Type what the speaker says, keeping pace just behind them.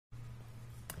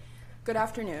Good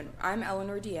afternoon. I'm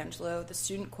Eleanor D'Angelo, the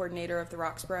student coordinator of the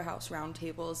Roxborough House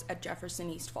Roundtables at Jefferson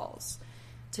East Falls.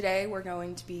 Today we're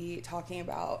going to be talking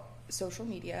about social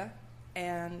media,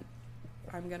 and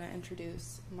I'm going to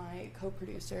introduce my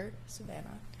co-producer,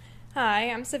 Savannah. Hi,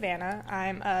 I'm Savannah.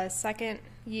 I'm a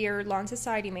second-year Law and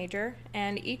Society major,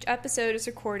 and each episode is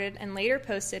recorded and later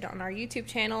posted on our YouTube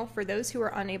channel for those who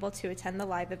are unable to attend the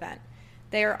live event.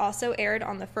 They are also aired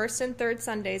on the first and third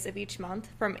Sundays of each month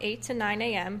from 8 to 9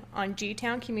 a.m. on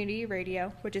G-Town Community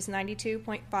Radio, which is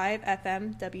 92.5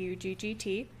 FM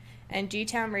WGGT, and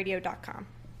gtownradio.com.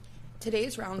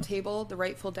 Today's roundtable, The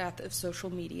Rightful Death of Social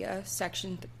Media,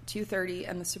 Section 230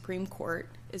 and the Supreme Court,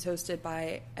 is hosted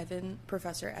by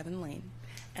Professor Evan Lane,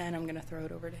 and I'm going to throw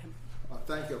it over to him.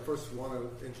 Thank you. First, we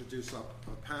want to introduce our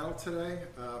panel today.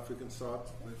 If we can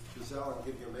start with Giselle and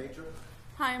give you a major.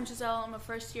 Hi, I'm Giselle. I'm a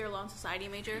first-year Law and Society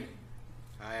major.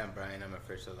 Hi, I'm Brian. I'm a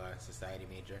first-year Law and Society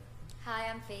major. Hi,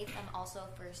 I'm Faith. I'm also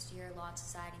a first-year Law and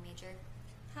Society major.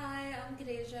 Hi, I'm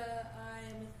Kadeja.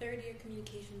 I'm a third-year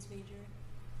Communications major.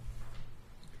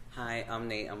 Hi, I'm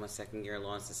Nate. I'm a second-year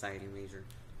Law and Society major.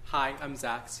 Hi, I'm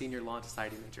Zach, senior Law and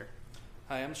Society major.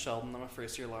 Hi, I'm Sheldon. I'm a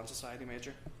first-year Law and Society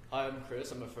major. Hi, I'm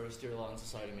Chris. I'm a first-year Law and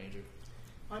Society major.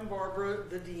 I'm Barbara,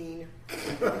 the dean.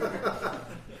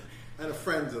 And a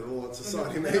friend of the Law and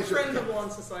Society major. And a friend of Law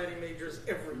and Society majors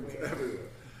everywhere.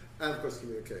 And, of course,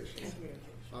 communications.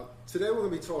 Today we're going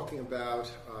to be talking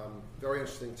about a very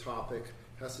interesting topic.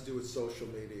 It has to do with social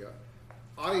media.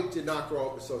 I did not grow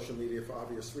up with social media for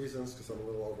obvious reasons, because I'm a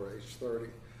little over age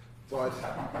 30. But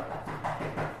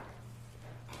I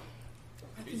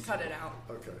can cut it out.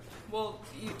 Okay. Well,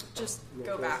 you just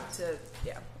go back to,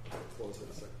 yeah. Close it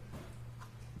a second.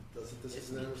 This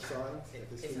is never signed?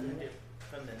 It's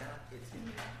from the knot. It's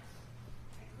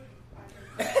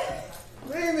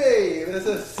Mimi, there's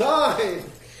a sign!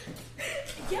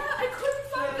 Yeah, I couldn't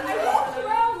find it. I walked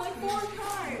around like 4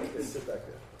 times. Okay, sit back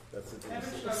there. That's it.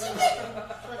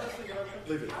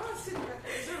 Leave it. I want to sit back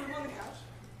there. Is there room on the couch?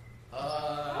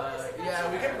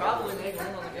 Yeah, we could probably make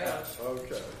room on the couch.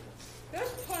 Okay. There's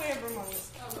plenty of room on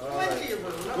this couch. Plenty of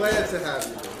room. Glad to have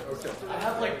you here. Okay. I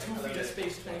have like 2 feet of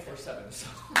space 24/7, so.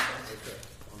 Okay.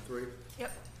 On 3?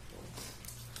 Yep.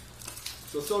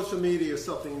 So social media is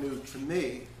something new to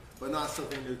me, but not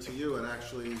something new to you, and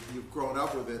actually you've grown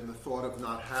up with it, and the thought of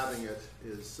not having it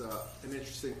is an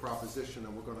interesting proposition,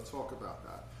 and we're going to talk about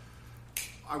that.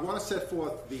 I want to set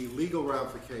forth the legal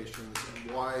ramifications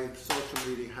and why social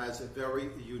media has a very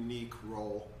unique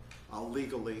role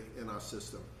legally in our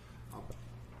system.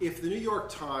 If the New York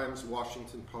Times,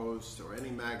 Washington Post, or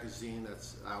any magazine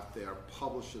that's out there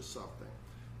publishes something,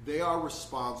 they are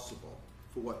responsible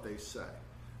for what they say.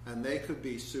 And they could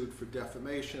be sued for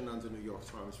defamation under New York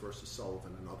Times versus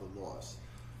Sullivan and other laws.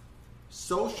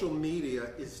 Social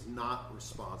media is not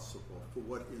responsible for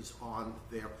what is on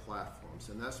their platforms,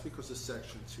 and that's because of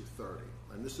Section 230.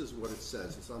 And this is what it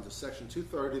says. It's under Section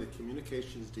 230, the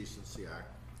Communications Decency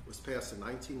Act. It was passed in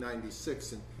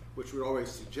 1996, which would always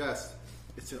suggest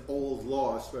it's an old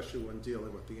law, especially when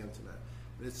dealing with the internet.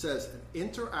 And it says an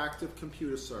interactive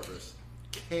computer service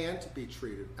can't be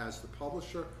treated as the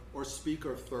publisher or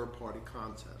speaker of third-party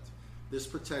content. This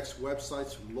protects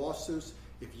websites from lawsuits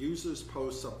if users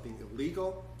post something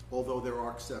illegal, although there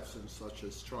are exceptions such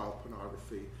as child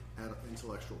pornography and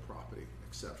intellectual property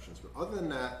exceptions. But other than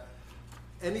that,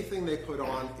 anything they put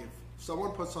on, if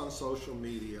someone puts on social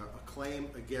media a claim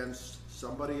against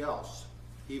somebody else,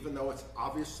 even though it's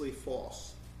obviously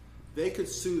false, they could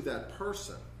sue that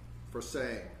person for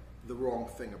saying the wrong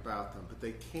thing about them, but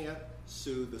they can't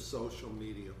sue the social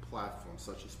media platforms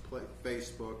such as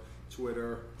Facebook,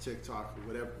 Twitter, TikTok,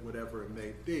 or whatever it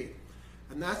may be.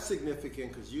 And that's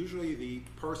significant because usually the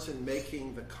person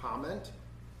making the comment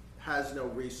has no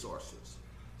resources.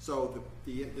 So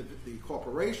the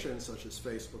corporations such as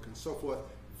Facebook and so forth,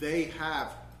 they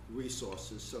have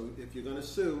resources. So if you're going to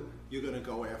sue, you're going to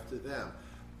go after them.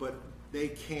 But they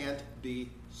can't be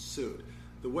sued.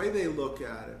 The way they look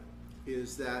at it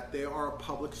is that they are a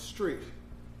public street.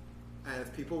 And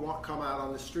if people come out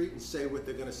on the street and say what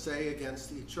they're going to say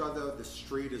against each other, the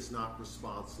street is not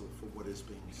responsible for what is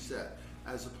being said.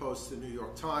 As opposed to the New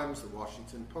York Times, the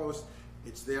Washington Post,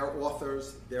 it's their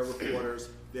authors, their reporters,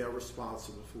 they're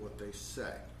responsible for what they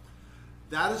say.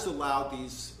 That has allowed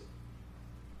these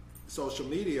social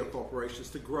media corporations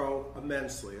to grow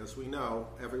immensely. As we know,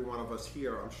 every one of us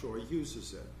here, I'm sure,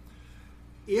 uses it.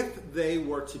 If they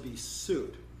were to be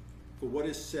sued for what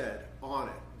is said on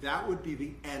it, that would be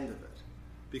the end of it.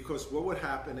 Because what would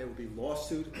happen, there would be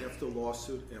lawsuit after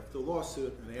lawsuit after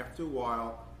lawsuit, and after a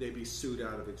while, they'd be sued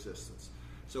out of existence.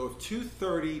 So if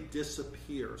 230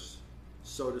 disappears,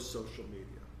 so does social media.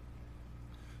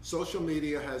 social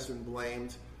media has been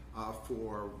blamed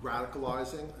for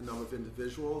radicalizing a number of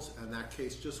individuals, and that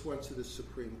case just went to the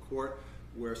Supreme Court,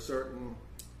 where certain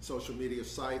social media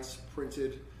sites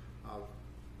printed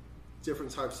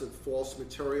different types of false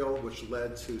material, which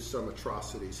led to some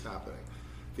atrocities happening.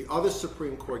 The other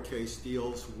Supreme Court case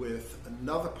deals with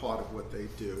another part of what they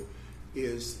do,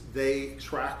 is they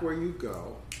track where you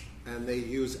go, and they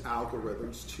use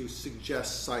algorithms to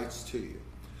suggest sites to you.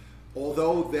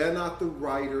 Although they're not the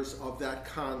writers of that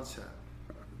content,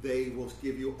 they will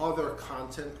give you other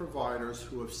content providers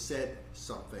who have said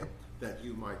something that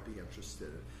you might be interested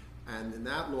in. And in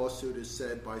that lawsuit is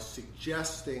said by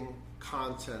suggesting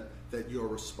content that you're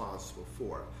responsible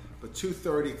for. But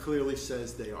 230 clearly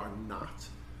says they are not.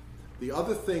 The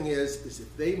other thing is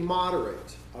if they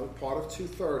moderate on part of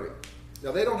 230,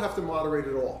 now they don't have to moderate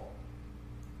at all.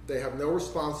 They have no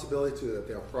responsibility to that.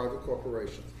 They are private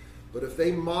corporations. But if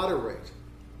they moderate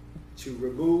to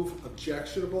remove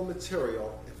objectionable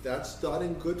material, if that's done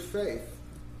in good faith,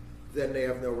 then they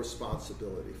have no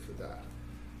responsibility for that.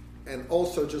 And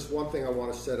also, just one thing I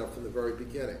want to set up from the very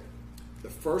beginning. The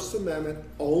First Amendment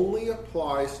only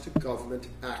applies to government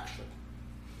action.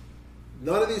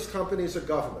 None of these companies are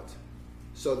government.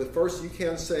 So you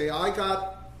can't say, I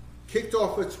got kicked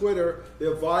off of Twitter,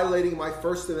 they're violating my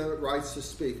First Amendment rights to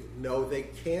speak. No, they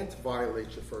can't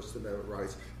violate your First Amendment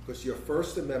rights, because your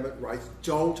First Amendment rights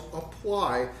don't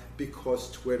apply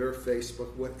because Twitter,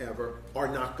 Facebook, whatever, are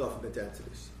not government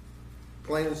entities.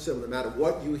 Plain and simple. No matter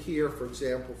what you hear, for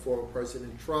example, former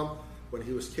President Trump, when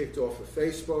he was kicked off of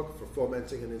Facebook for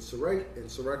fomenting an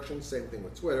insurrection, same thing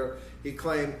with Twitter, he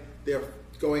claimed they're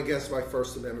going against my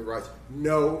First Amendment rights.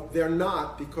 No, they're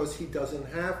not, because he doesn't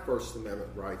have First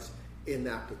Amendment rights in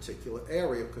that particular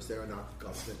area because they are not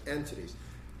government entities.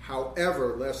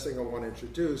 However, last thing I want to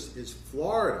introduce is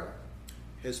Florida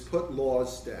has put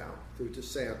laws down through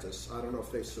DeSantis, I don't know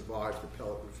if they survived the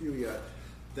appellate review yet,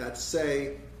 that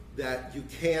say that you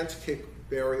can't kick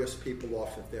various people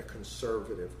off if they're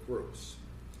conservative groups.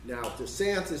 Now,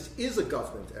 DeSantis is a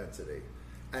government entity,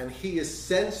 and he is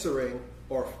censoring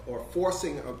or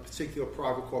forcing a particular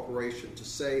private corporation to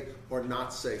say or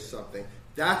not say something.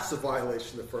 That's a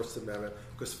violation of the First Amendment,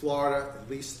 because Florida, at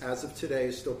least as of today,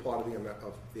 is still part of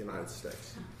the United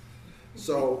States.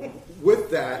 So with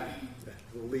that,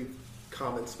 we'll leave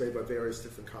comments made by various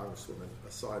different congresswomen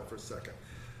aside for a second.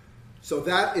 So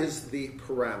that is the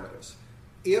parameters.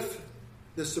 If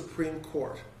the Supreme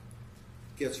Court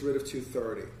gets rid of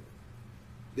 230,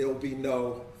 there will be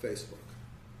no Facebook.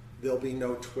 There'll be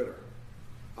no Twitter.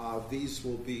 These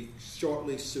will be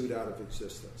shortly sued out of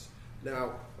existence.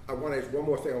 Now, one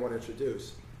more thing I want to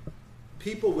introduce.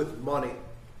 People with money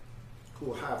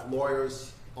who have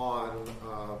lawyers on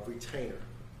retainer,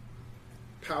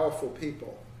 powerful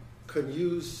people, can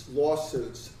use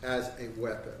lawsuits as a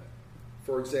weapon.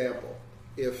 For example,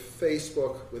 if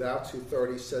Facebook, without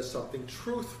 230, says something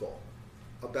truthful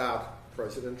about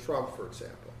President Trump, for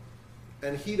example,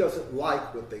 and he doesn't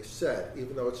like what they said,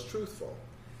 even though it's truthful,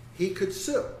 he could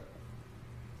sue.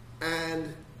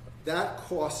 And that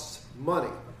costs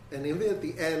money. And even at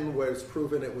the end where it's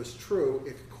proven it was true,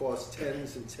 it could cost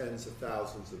tens and tens of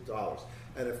thousands of dollars.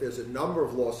 And if there's a number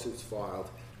of lawsuits filed,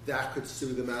 that could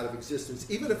sue them out of existence,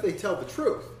 even if they tell the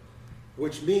truth,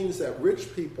 which means that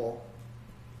rich people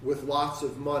with lots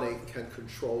of money can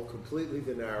control completely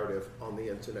the narrative on the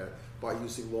internet by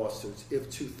using lawsuits if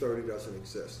 230 doesn't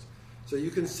exist. So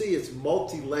you can see it's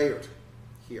multi-layered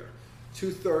here.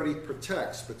 230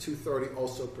 protects, but 230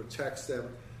 also protects them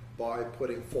by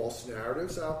putting false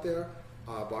narratives out there,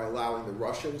 by allowing the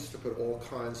Russians to put all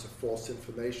kinds of false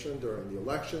information during the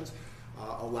elections,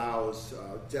 allows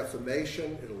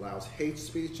defamation, it allows hate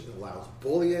speech, it allows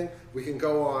bullying. We can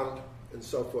go on and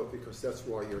so forth because that's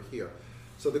why you're here.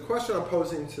 So the question I'm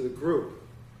posing to the group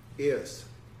is,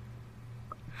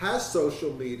 has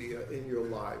social media in your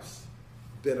lives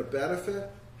been a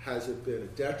benefit? Has it been a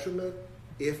detriment?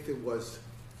 If it was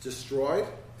destroyed,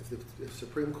 if the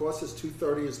Supreme Court says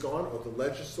 230 is gone, or the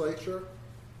legislature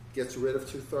gets rid of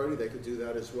 230, they could do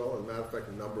that as well. As a matter of fact,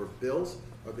 a number of bills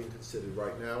are being considered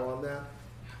right now on that.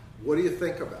 What do you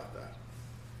think about that?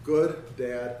 Good,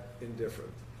 bad,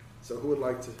 indifferent? So who would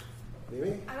like to?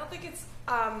 Mimi? I don't think it's,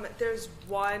 there's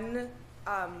one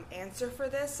answer for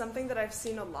this. Something that I've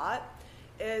seen a lot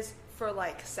is for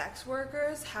like sex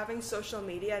workers, having social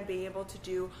media and being able to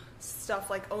do stuff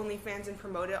like OnlyFans and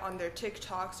promote it on their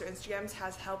TikToks or Instagrams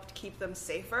has helped keep them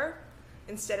safer.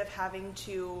 Instead of having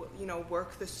to,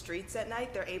 work the streets at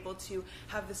night, they're able to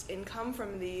have this income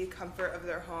from the comfort of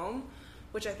their home,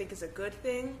 which I think is a good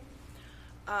thing.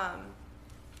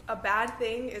 a bad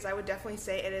thing is I would definitely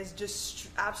say it has just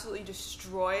absolutely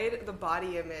destroyed the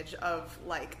body image of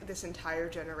like this entire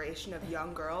generation of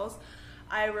young girls.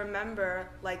 I remember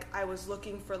like I was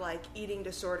looking for like eating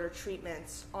disorder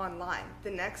treatments online.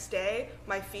 The next day,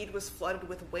 my feed was flooded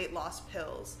with weight loss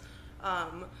pills,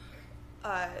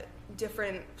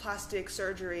 different plastic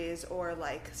surgeries, or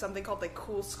like something called like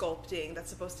cool sculpting that's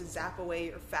supposed to zap away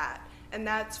your fat. And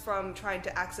that's from trying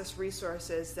to access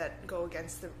resources that go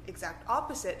against the exact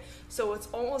opposite. So it's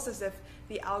almost as if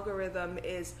the algorithm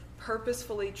is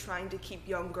purposefully trying to keep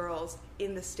young girls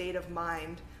in the state of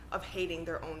mind of hating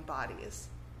their own bodies.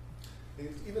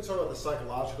 Even talking about the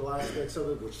psychological aspects of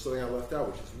it, which is something I left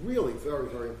out, which is really very,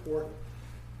 very important.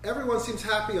 Everyone seems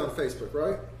happy on Facebook,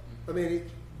 right? I mean,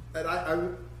 and I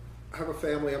have a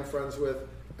family I'm friends with,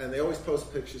 and they always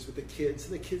post pictures with the kids,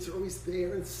 and the kids are always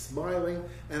there and smiling.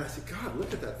 And I said, God,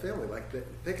 look at that family. Like,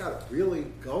 they got it really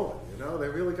going, you know? They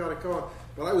really got it going.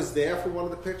 But I was there for one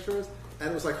of the pictures,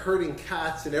 and it was like herding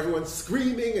cats, and everyone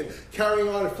screaming and carrying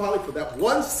on. And finally, for that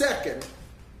 1 second,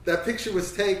 that picture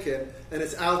was taken, and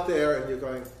it's out there, and you're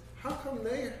going, how come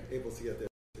they're able to get their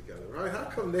together, right? How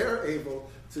come they're able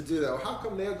to do that? How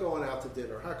come they're going out to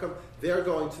dinner? How come they're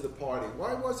going to the party?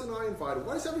 Why wasn't I invited?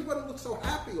 Why does everybody look so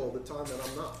happy all the time that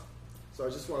I'm not? So I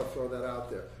just want to throw that out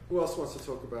there. Who else wants to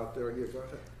talk about there? Yeah, go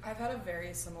ahead. I've had a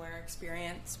very similar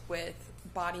experience with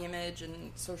body image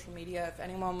and social media. If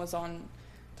anyone was on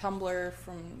Tumblr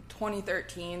from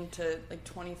 2013 to like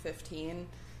 2015,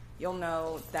 you'll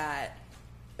know that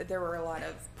there were a lot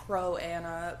of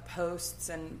pro-Anna posts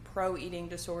and pro-eating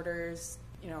disorders,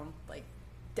 you know, like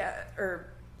or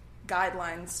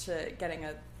guidelines to getting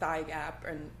a thigh gap,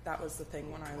 and that was the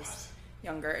thing when I was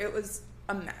younger. It was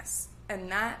a mess,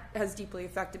 and that has deeply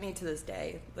affected me to this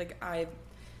day. Like,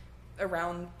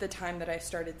 around the time that I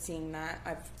started seeing that,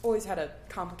 I've always had a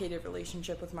complicated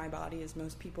relationship with my body, as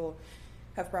most people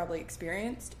have probably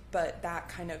experienced, but that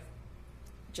kind of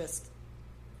just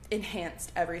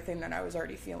enhanced everything that I was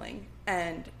already feeling,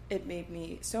 and it made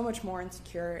me so much more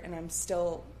insecure, and I'm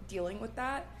still dealing with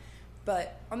that.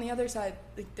 But on the other side,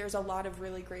 like, there's a lot of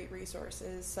really great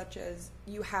resources, such as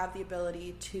you have the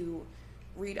ability to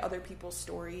read other people's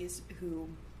stories who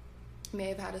may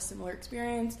have had a similar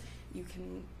experience. You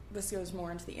can, this goes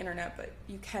more into the internet, but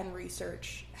you can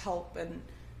research help and,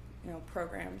 you know,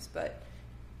 programs. But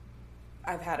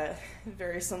I've had a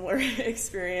very similar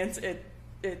experience. It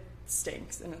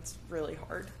stinks, and it's really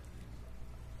hard.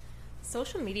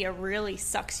 Social media really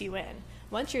sucks you in.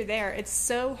 Once you're there, it's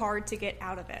so hard to get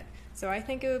out of it. So I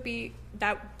think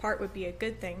that part would be a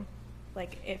good thing,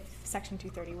 like if Section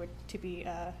 230 were to be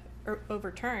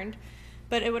overturned.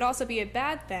 But it would also be a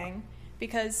bad thing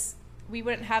because we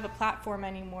wouldn't have a platform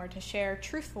anymore to share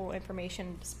truthful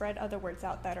information, to spread other words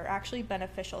out that are actually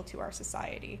beneficial to our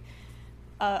society.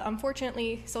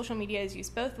 Unfortunately, social media is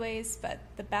used both ways, but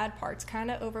the bad parts kind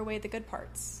of overweigh the good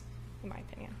parts, in my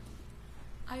opinion.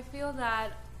 I feel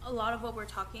that a lot of what we're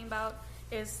talking about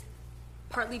is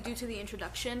partly due to the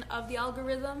introduction of the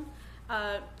algorithm.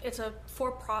 It's a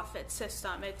for-profit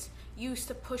system. It's used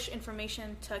to push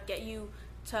information to get you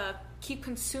to keep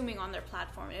consuming on their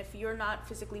platform. If you're not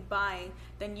physically buying,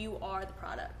 then you are the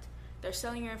product. They're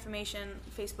selling your information.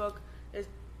 Facebook is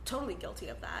totally guilty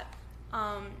of that.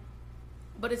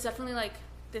 But it's definitely like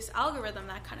this algorithm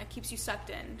that kind of keeps you sucked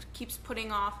in, keeps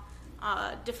putting off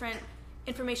different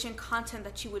information content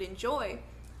that you would enjoy,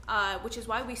 which is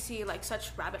why we see like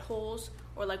such rabbit holes,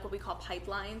 or like what we call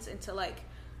pipelines, into like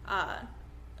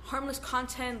harmless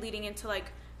content leading into like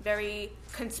very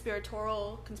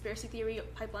conspiracy theory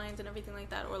pipelines and everything like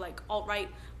that, or like alt-right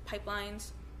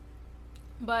pipelines.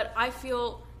 But I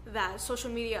feel that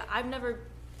social media, I've never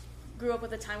grew up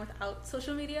with a time without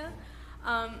social media.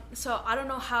 So I don't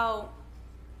know how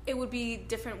it would be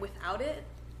different without it.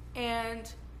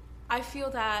 And I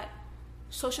feel that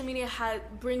social media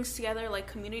brings together like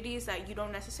communities that you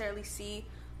don't necessarily see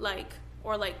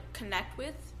or connect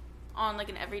with on like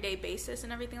an everyday basis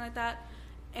and everything like that.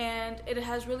 And it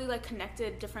has really like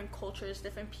connected different cultures,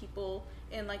 different people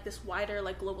in like this wider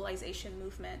like globalization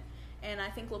movement. And I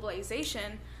think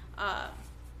globalization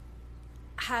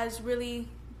has really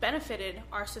benefited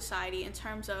our society in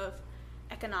terms of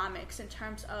economics, in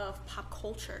terms of pop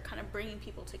culture, kind of bringing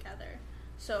people together.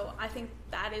 So I think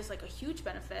that is like a huge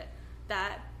benefit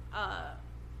that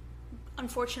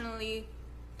unfortunately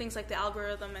things like the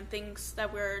algorithm and things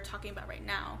that we're talking about right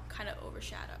now kind of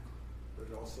overshadow. But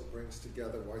it also brings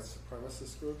together white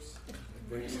supremacist groups. It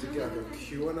brings together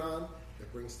QAnon.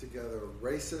 It brings together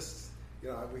racists. You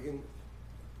know,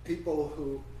 people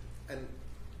who, and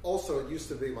also it used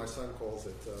to be, my son calls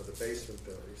it the basement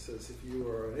theory. He says if you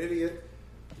are an idiot,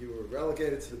 you were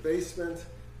relegated to the basement,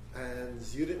 and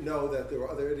you didn't know that there were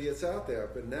other idiots out there.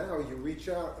 But now you reach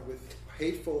out with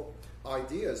hateful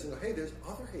ideas and go, hey, there's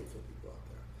other hateful people out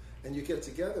there. And you get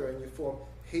together and you form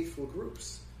hateful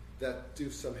groups that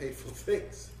do some hateful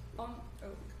things. On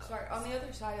the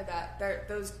other side of that,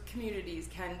 those communities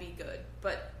can be good,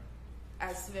 but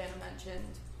as Savannah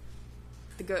mentioned,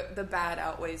 the bad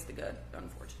outweighs the good,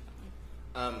 unfortunately.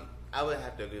 I would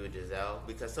have to agree with Giselle,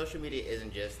 because social media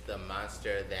isn't just the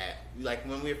monster that, like,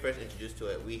 when we were first introduced to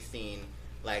it, we've seen,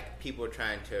 like, people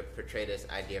trying to portray this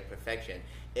idea of perfection.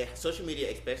 Social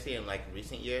media, especially in, like,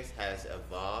 recent years, has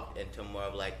evolved into more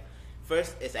of, like,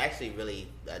 first, it's actually really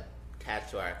attached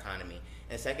to our economy,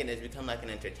 and second, it's become, like, an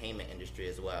entertainment industry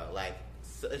as well. Like,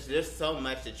 there's so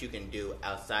much that you can do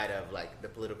outside of, like, the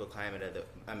political climate of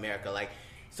America. Like,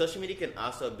 social media can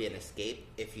also be an escape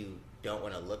if you don't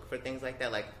want to look for things like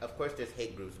that. Like, of course, there's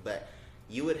hate groups, but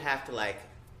you would have to, like,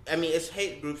 it's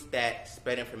hate groups that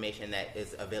spread information that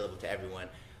is available to everyone.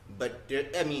 But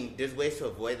there's ways to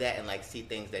avoid that and, like, see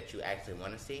things that you actually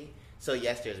want to see. So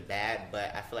yes, there's bad,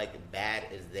 but I feel like the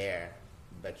bad is there,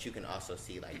 but you can also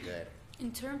see, like, good.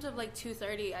 In terms of, like,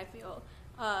 230, I feel,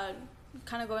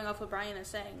 kind of going off what Brian is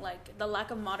saying, like, the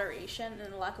lack of moderation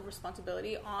and the lack of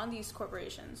responsibility on these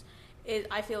corporations,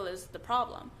 I feel, is the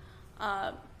problem.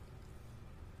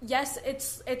 Yes,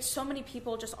 it's so many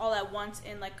people just all at once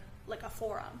in like a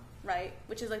forum, right?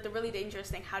 Which is like the really dangerous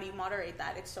thing. How do you moderate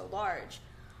that? It's so large.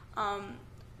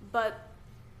 But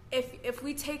if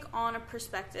we take on a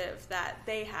perspective that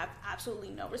they have absolutely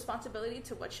no responsibility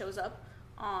to what shows up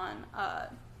on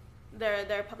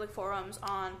their public forums,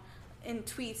 in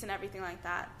tweets and everything like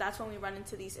that, that's when we run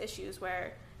into these issues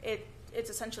where it's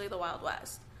essentially the Wild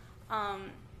West.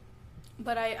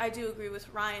 But I do agree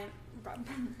with Brian,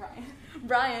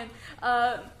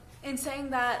 in saying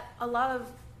that a lot of,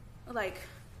 like,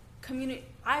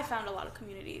 I found a lot of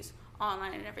communities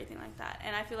online and everything like that,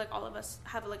 and I feel like all of us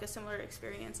have, like, a similar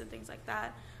experience and things like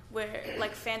that, where,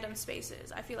 like, fandom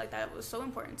spaces, I feel like that was so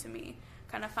important to me,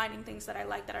 kind of finding things that I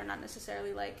like that are not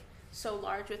necessarily, like, so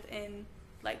large within,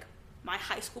 like, my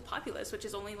high school populace, which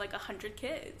is only, like, 100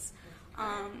 kids.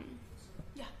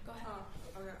 Yeah, go ahead.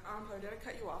 Okay. I'm sorry, did I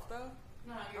cut you off, though?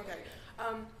 No, you're okay.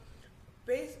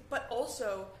 Good. But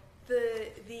also,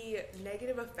 the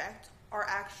negative effects are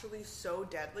actually so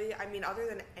deadly. I mean, other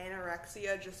than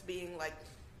anorexia just being, like,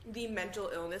 the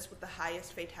mental illness with the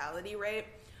highest fatality rate,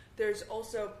 there's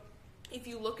also, if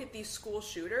you look at these school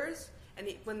shooters, and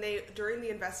during the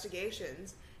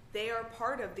investigations, they are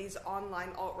part of these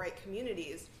online alt-right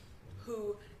communities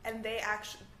and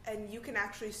you can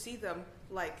actually see them,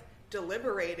 like,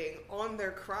 deliberating on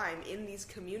their crime in these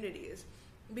communities,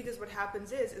 because what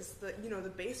happens is the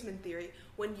basement theory,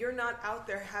 when you're not out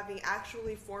there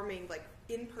forming, like,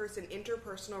 in-person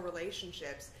interpersonal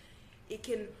relationships, it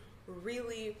can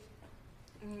really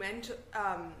mentally,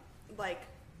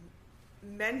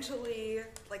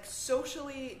 like,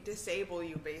 socially disable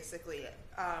you, basically.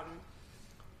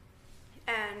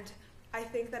 And I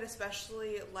think that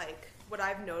especially, like, what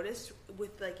I've noticed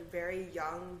with, like, very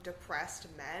young, depressed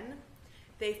men,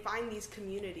 they find these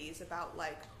communities about,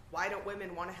 like, why don't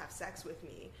women want to have sex with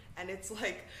me? And it's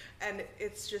like, and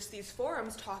it's just these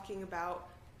forums talking about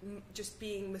just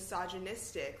being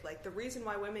misogynistic. Like, the reason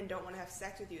why women don't want to have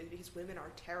sex with you is because women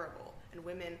are terrible and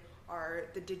women are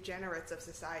the degenerates of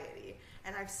society.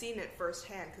 And I've seen it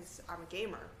firsthand because I'm a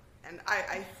gamer and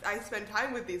I spend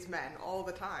time with these men all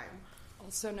the time.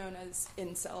 Also known as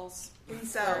incels.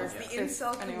 Incels, the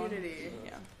incel community.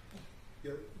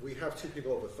 Yeah, we have two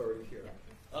people over 30 here.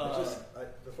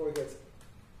 Before we get,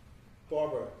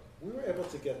 Barbara, we were able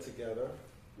to get together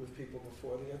with people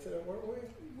before the incident, weren't we?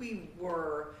 We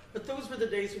were, but those were the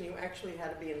days when you actually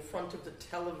had to be in front of the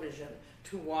television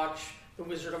to watch The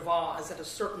Wizard of Oz at a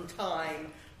certain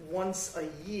time once a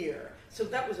year. So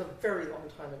that was a very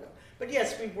long time ago. But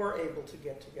yes, we were able to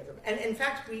get together. And in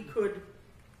fact, we could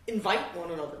invite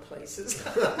one another places.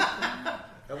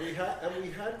 and we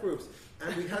had groups,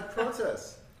 and we had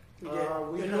protests. We had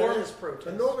enormous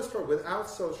protests. Without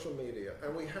social media.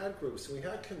 And we had groups, we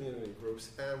had community groups,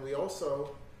 and we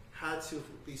also had to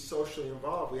be socially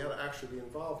involved. We had to actually be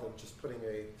involved in just putting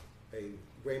a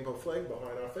rainbow flag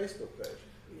behind our Facebook page.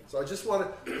 Yeah. So I just want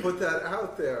to put that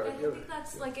out there. I think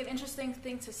that's, like, an interesting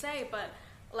thing to say, but,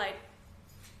 like,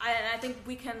 I think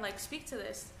we can, like, speak to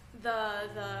this.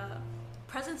 The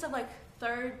presence of, like,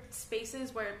 third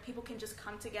spaces where people can just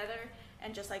come together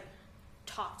and just, like,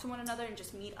 talk to one another and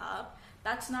just meet up,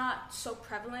 that's not so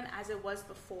prevalent as it was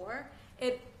before.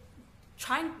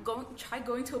 Try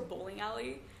going to a bowling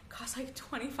alley costs, like,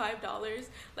 $25,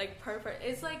 like, per.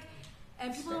 It's like,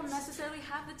 and people don't necessarily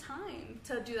have the time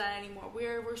to do that anymore.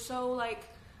 We're so like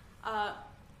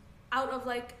out of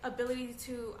like ability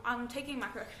to. I'm taking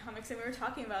macroeconomics, and we were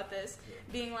talking about this,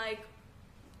 being like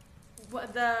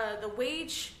what the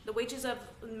wages of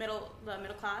the middle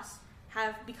class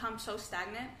have become so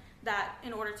stagnant that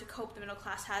in order to cope, the middle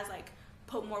class has like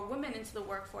put more women into the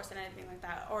workforce and anything like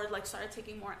that, or like started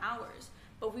taking more hours.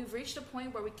 But we've reached a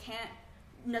point where we can't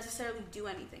necessarily do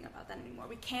anything about that anymore.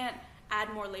 We can't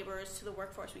add more laborers to the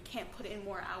workforce. We can't put in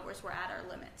more hours. We're at our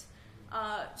limit.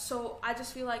 So I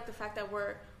just feel like the fact that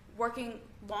we're working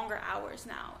longer hours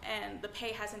now and the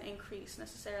pay hasn't increased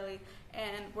necessarily,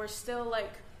 and we're still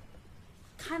like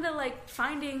kind of like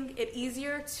finding it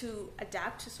easier to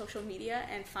adapt to social media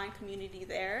and find community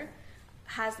there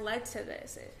has led to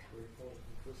this.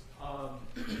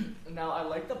 Now, I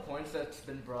like the points that's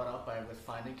been brought up with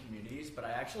finding communities, but I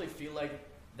actually feel like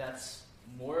that's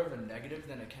more of a negative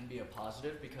than it can be a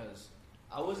positive, because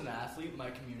I was an athlete. My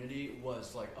community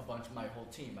was like my whole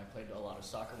team. I played a lot of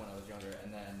soccer when I was younger,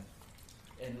 and then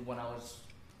when I was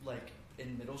like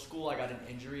in middle school, I got an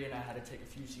injury and I had to take a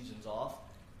few seasons off.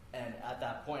 And at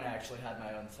that point, I actually had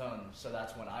my own phone, so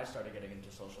that's when I started getting into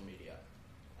social media,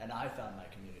 and I found my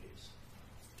communities.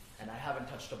 And I haven't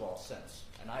touched a ball since,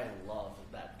 and I love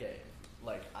that game.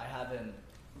 Like, I haven't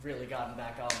really gotten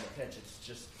back out on the pitch. It's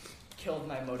just killed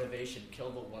my motivation,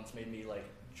 killed what once made me like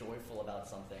joyful about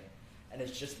something, and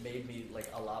it's just made me like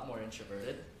a lot more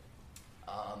introverted.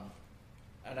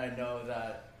 And I know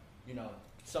that, you know,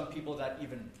 some people that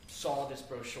even saw this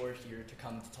brochure here to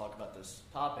come to talk about this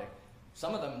topic,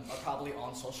 some of them are probably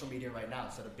on social media right now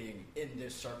instead of being in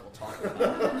this circle talking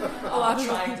about it.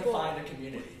 Trying to find a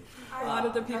community. A lot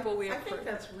of the people I think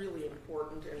that's really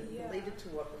important, and related to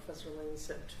what Professor Lane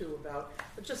said too about,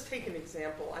 but just take an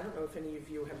example. I don't know if any of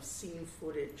you have seen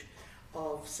footage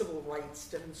of civil rights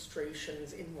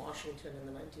demonstrations in Washington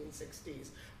in the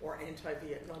 1960s or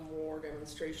anti-Vietnam War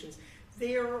demonstrations.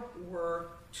 There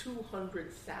were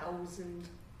 200,000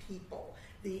 people.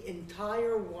 The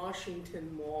entire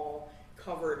Washington Mall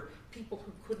covered, people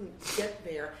who couldn't get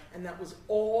there, and that was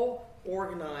all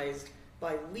organized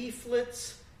by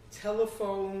leaflets,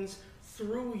 telephones,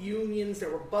 through unions.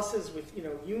 There were buses with, you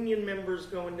know, union members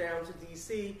going down to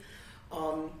D.C.,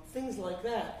 things like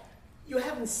that. You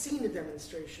haven't seen a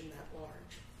demonstration that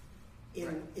large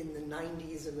in the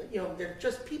 90s, and you know, they're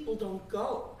just, people don't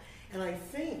go. And I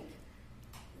think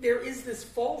there is this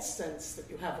false sense that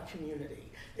you have a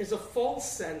community. There's a false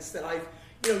sense that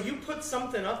you put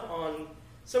something up on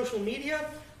social media,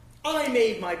 I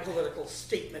made my political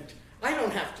statement. I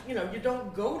don't have to, you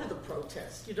don't go to the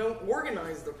protest. You don't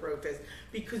organize the protest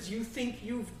because you think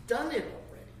you've done it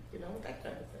already, that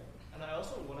kind of thing. And I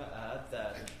also want to add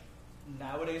that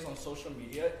nowadays on social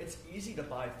media, it's easy to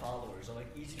buy followers, or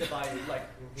easy to buy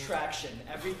traction.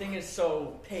 Everything is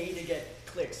so pay to get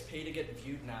clicks, pay to get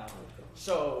viewed now.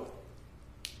 So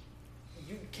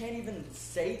you can't even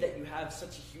say that you have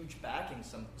such a huge backing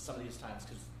some of these times,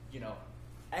 because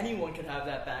anyone could have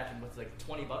that backing with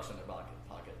 $20 in their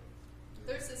pocket.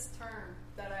 There's this term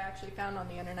that I actually found on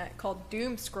the internet called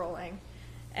doom scrolling,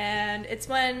 and it's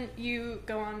when you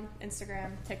go on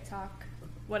Instagram, TikTok,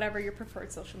 whatever your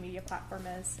preferred social media platform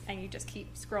is, and you just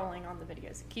keep scrolling on the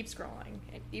videos, keep scrolling.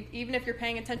 And even if you're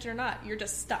paying attention or not, you're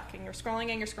just stuck, and you're scrolling,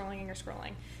 and you're scrolling, and you're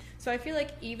scrolling. So I feel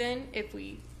like even if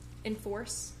we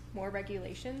enforce more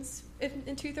regulations in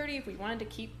 230, if we wanted to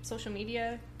keep social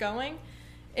media going,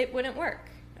 it wouldn't work.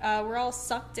 We're all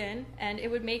sucked in, and it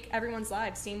would make everyone's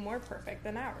lives seem more perfect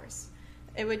than ours.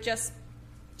 It would just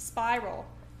spiral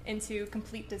into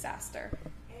complete disaster.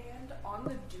 And on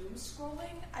the doom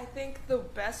scrolling, I think the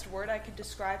best word I could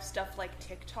describe stuff like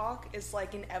TikTok is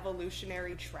like an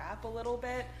evolutionary trap a little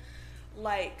bit.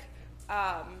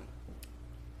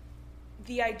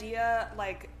 The idea,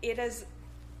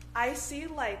 I see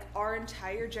our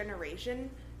entire generation,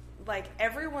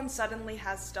 everyone suddenly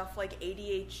has stuff like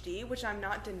ADHD, which I'm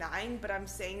not denying, but I'm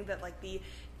saying that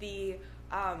the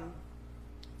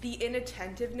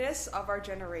inattentiveness of our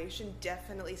generation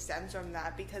definitely stems from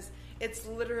that, because it's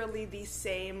literally the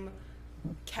same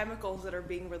chemicals that are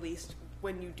being released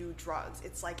when you do drugs.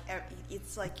 It's like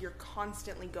you're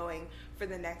constantly going for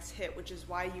the next hit, which is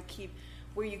why you keep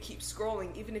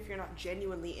scrolling, even if you're not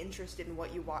genuinely interested in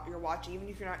what you're watching, even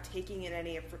if you're not taking in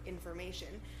any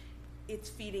information. It's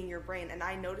feeding your brain, and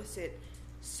I notice it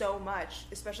so much,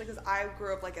 especially because I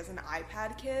grew up as an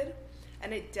iPad kid,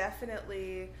 and it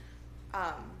definitely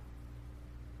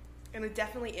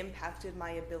impacted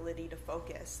my ability to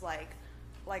focus.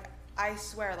 I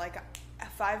swear,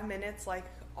 5 minutes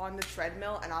on the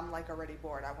treadmill, and I'm already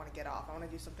bored. I want to get off. I want to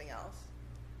do something else.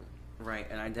 Right,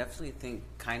 and I definitely think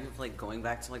kind of like going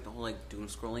back to like the whole like doom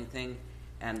scrolling thing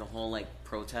and the whole like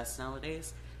protests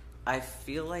nowadays, I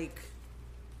feel like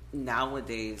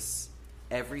nowadays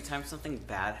every time something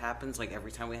bad happens, like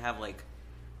every time we have like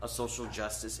a social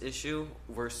justice issue,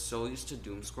 we're so used to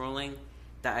doom scrolling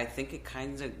that I think it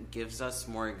kind of gives us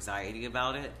more anxiety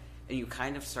about it, and you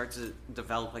kind of start to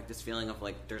develop like this feeling of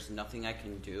like there's nothing I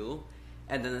can do,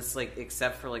 and then it's like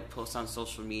except for like posts on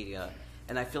social media.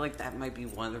 And I feel like that might be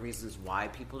one of the reasons why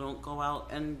people don't go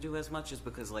out and do as much, is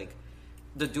because like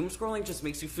the doom scrolling just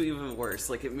makes you feel even worse.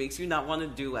 Like it makes you not want to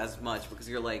do as much because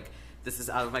you're like, this is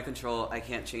out of my control, I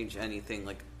can't change anything.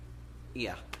 Like,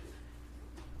 yeah.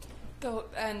 Go,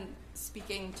 and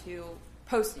speaking to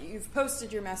you've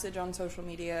posted your message on social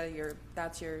media,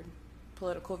 that's your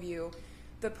political view.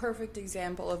 The perfect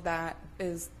example of that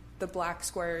is the black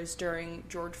squares during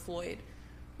George Floyd.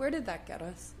 Where did that get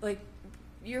us? Like,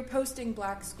 you're posting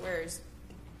black squares,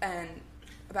 and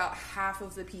about half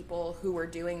of the people who were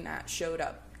doing that showed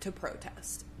up to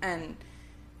protest. And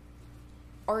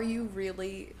are you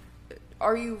really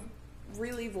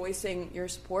voicing your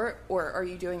support, or are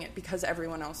you doing it because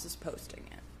everyone else is posting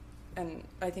it? And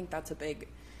I think that's a big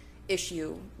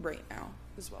issue right now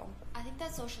as well. I think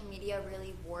that social media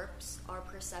really warps our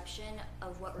perception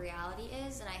of what reality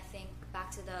is, and I think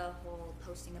back to the whole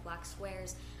posting the black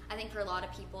squares, I think for a lot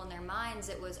of people in their minds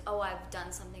it was, oh, I've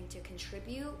done something to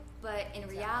contribute, but in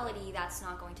reality that's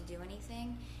not going to do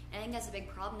anything. And I think that's a big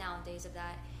problem nowadays of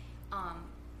that,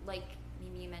 like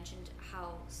Mimi mentioned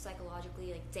how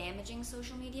psychologically like damaging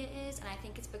social media is, and I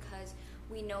think it's because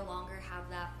we no longer have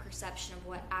that perception of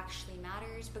what actually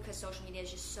matters, because social media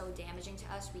is just so damaging to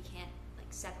us, we can't like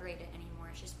separate it anymore.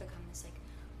 It's just become this like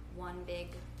one big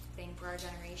thing for our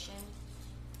generation.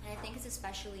 And I think it's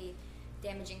especially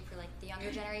damaging for like the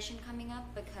younger generation coming up,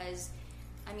 because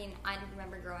I mean, I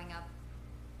remember growing up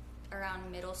around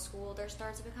middle school there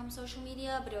starts to become social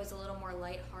media, but it was a little more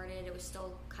lighthearted, it was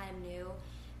still kind of new.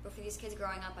 But for these kids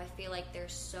growing up, I feel like they're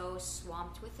so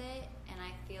swamped with it, and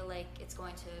I feel like it's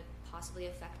going to possibly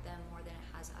affect them more than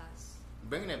it has us.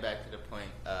 Bringing it back to the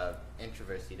point of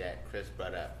introversy that Chris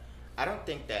brought up, I don't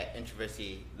think that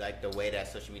introversy, like the way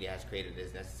that social media has created,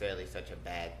 is necessarily such a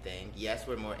bad thing. Yes,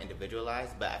 we're more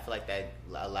individualized, but I feel like that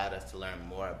allowed us to learn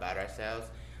more about ourselves.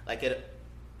 Like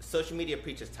social media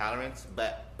preaches tolerance,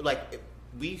 but like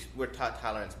we were taught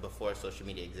tolerance before social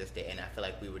media existed, and I feel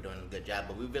like we were doing a good job,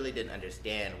 but we really didn't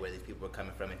understand where these people were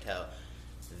coming from until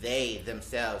they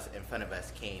themselves in front of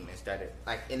us came and started,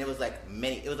 like, and it was like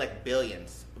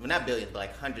billions, well, not billions, but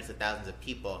like hundreds of thousands of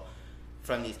people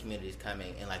from these communities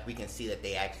coming, and like we can see that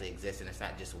they actually exist, and it's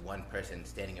not just one person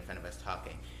standing in front of us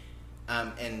talking.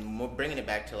 And more, bringing it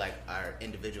back to like our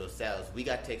individual selves, we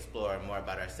got to explore more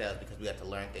about ourselves because we got to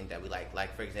learn things that we like.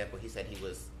 Like for example, he said he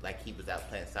was out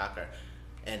playing soccer,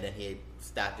 and then he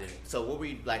stopped it. So what were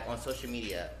you like on social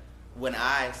media? When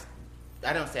I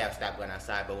don't say I've stopped going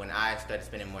outside, but when I started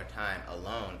spending more time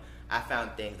alone, I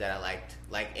found things that I liked,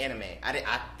 like anime. I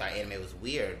thought anime was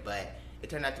weird, but it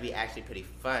turned out to be actually pretty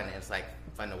fun, and it's like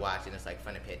fun to watch, and it's like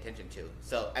fun to pay attention to.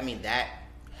 So I mean that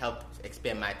helped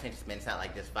expand my attention span. It's not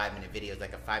like just 5-minute videos,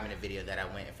 like a 5-minute video that I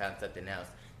went and found something else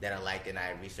that I liked, and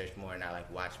I researched more, and I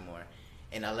like watched more,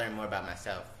 and I learned more about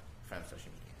myself from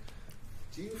social media.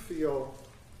 Do you feel,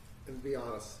 and be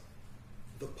honest,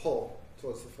 the pull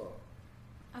towards the phone?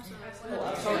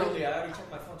 Absolutely. I already checked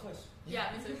my phone twice.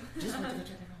 Yeah, me too.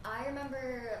 I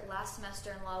remember last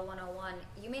semester in Law 101,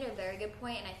 you made a very good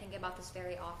point, and I think about this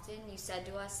very often. You said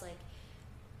to us, like,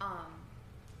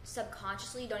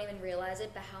 subconsciously, you don't even realize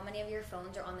it, but how many of your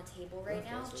phones are on the table right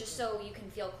now, just so you can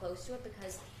feel close to it,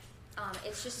 because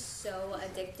it's just so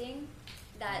addicting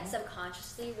that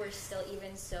subconsciously we're still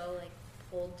even so, like,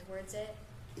 pulled towards it.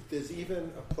 There's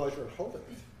even a pleasure in holding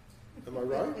it. Am I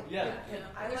right? Yeah.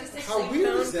 I like to How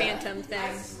weird is that? Phantom thing.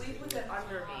 I sleep with it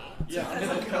under me. Yeah, under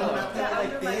the pillow.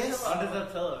 Like this? Under the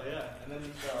pillow, yeah. And then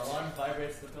the alarm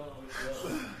vibrates the pillow.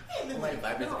 And then when it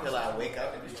vibrates the pillow, I wake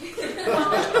up and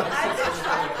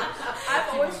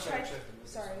I've always tried.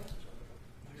 Sorry.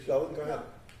 Sheldon, go ahead.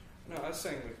 No, I was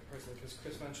saying, like, personally, because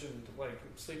Chris mentioned, like,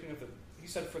 sleeping with he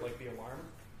said for, like, the alarm.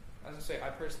 As I say, I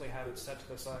personally have it set to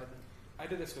the side. I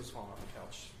did this because I was falling off the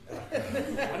couch. I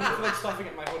don't feel like stuffing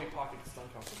it in my hoodie pocket because it's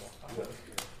uncomfortable.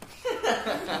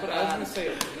 But I was going to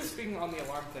say, speaking on the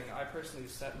alarm thing, I personally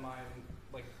set mine,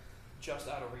 like, just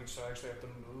out of reach, so I actually have to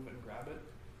move and grab it.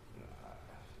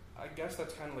 I guess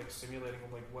that's kind of like simulating,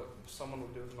 like, what someone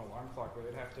would do with an alarm clock, where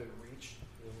they'd have to reach.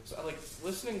 So, like,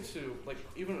 listening to, like,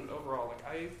 even overall, like,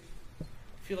 I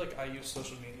feel like I use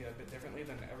social media a bit differently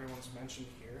than everyone's mentioned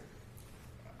here.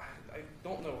 I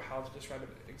don't know how to describe it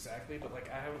exactly, but like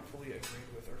I haven't fully agreed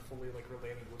with or fully like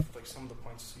related with like some of the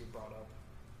points you brought up.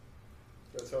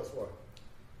 Tell us why.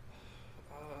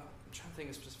 I'm trying to think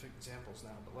of specific examples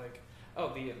now, but like,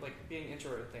 the like being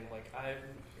introverted thing. Like I've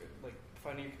like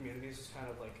finding communities is kind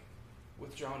of like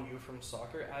withdrawn you from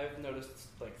soccer. I've noticed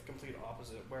like the complete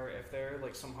opposite, where if there are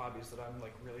like some hobbies that I'm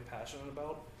like really passionate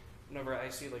about, whenever I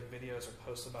see like videos or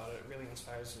posts about it, it really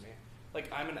inspires me. Like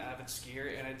I'm an avid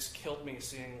skier, and it's killed me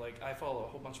seeing like I follow a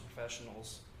whole bunch of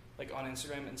professionals like on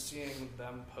Instagram, and seeing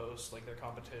them post like their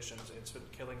competitions. It's been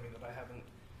killing me that I haven't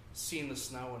seen the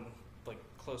snow in like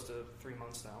close to 3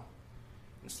 months now,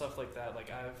 and stuff like that. Like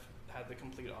I've had the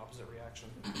complete opposite reaction.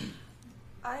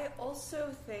 I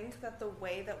also think that the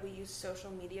way that we use social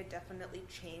media definitely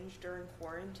changed during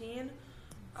quarantine.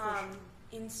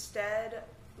 Instead,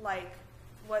 like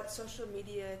what social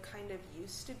media kind of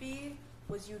used to be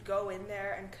was you'd go in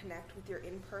there and connect with your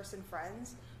in-person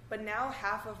friends, but now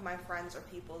half of my friends are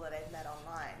people that I've met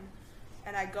online,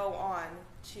 and I go on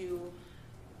to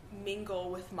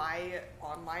mingle with my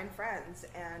online friends,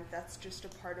 and that's just a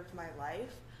part of my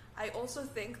life. I also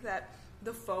think that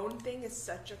the phone thing is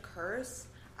such a curse.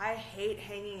 I hate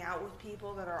hanging out with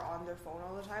people that are on their phone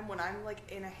all the time. When I'm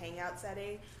like in a hangout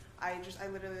setting, I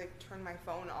literally like turn my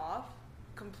phone off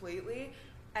completely,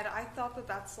 and I thought that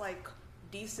that's like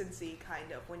decency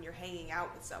kind of when you're hanging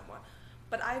out with someone.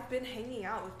 But I've been hanging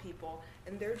out with people,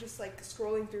 and they're just like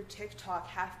scrolling through TikTok,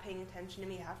 half paying attention to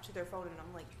me, half to their phone, and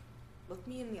I'm like, look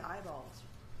me in the eyeballs.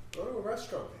 Go to a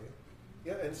restaurant,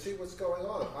 yeah, and see what's going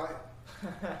on.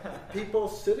 People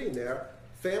sitting there,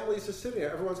 families are sitting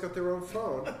there, everyone's got their own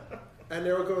phone, and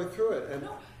they were going through it. And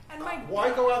why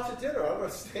go out to dinner? I don't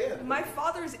understand. My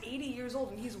father's 80 years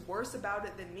old, and he's worse about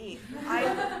it than me.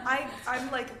 I'm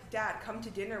like, Dad, come to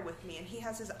dinner with me, and he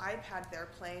has his iPad there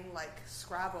playing like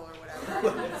Scrabble or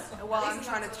whatever while I'm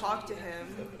trying to talk to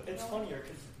him. It's funnier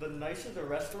because the nicer the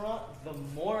restaurant, the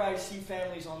more I see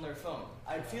families on their phone.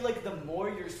 I feel like the more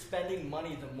you're spending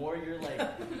money, the more you're like,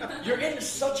 you're in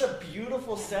such a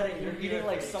beautiful setting. You're eating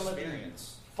like some of the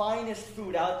finest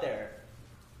food out there,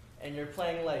 and you're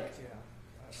playing like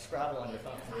Scrabble on your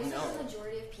phone. I think the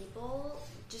majority of people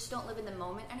just don't live in the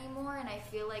moment anymore, and I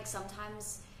feel like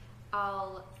sometimes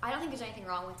I don't think there's anything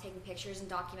wrong with taking pictures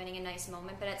and documenting a nice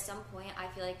moment, but at some point I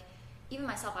feel like even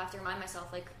myself, I have to remind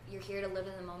myself, like, you're here to live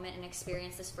in the moment and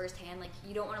experience this firsthand. Like,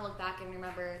 you don't want to look back and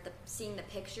remember seeing the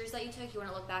pictures that you took. You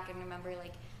want to look back and remember,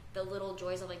 like, the little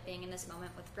joys of, like, being in this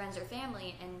moment with friends or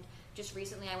family. And just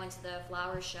recently I went to the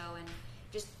flowers show, and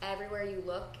just everywhere you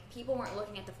look, people weren't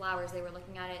looking at the flowers. They were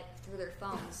looking at it through their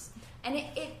phones. And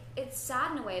it's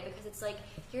sad in a way, because it's like,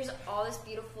 here's all this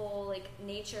beautiful, like,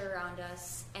 nature around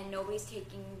us, and nobody's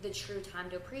taking the true time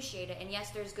to appreciate it. And yes,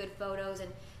 there's good photos, and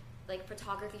like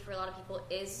photography for a lot of people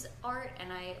is art,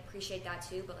 and I appreciate that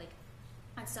too, but like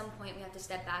at some point we have to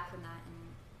step back from that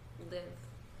and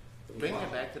live. Bringing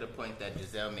it back to the point that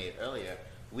Giselle made earlier,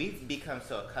 we've become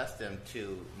so accustomed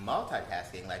to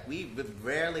multitasking. Like, we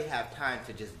rarely have time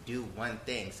to just do one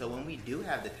thing. So when we do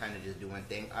have the time to just do one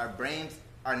thing, our brains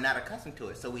are not accustomed to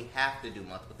it. So we have to do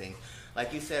multiple things.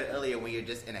 Like you said earlier, when you're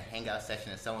just in a hangout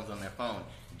session and someone's on their phone,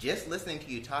 just listening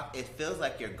to you talk, it feels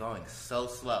like you're going so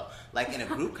slow. Like in a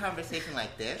group conversation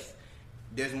like this,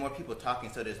 there's more people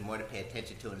talking, so there's more to pay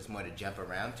attention to, and there's more to jump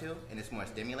around to, and it's more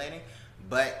stimulating.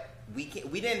 But we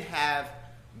didn't have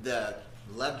the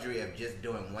luxury of just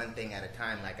doing one thing at a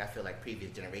time like I feel like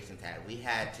previous generations had. We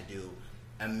had to do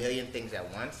a million things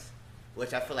at once,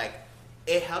 which I feel like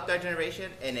it helped our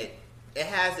generation, and it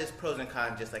has its pros and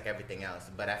cons just like everything else.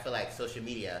 But I feel like social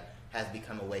media has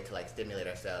become a way to like stimulate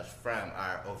ourselves from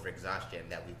our overexhaustion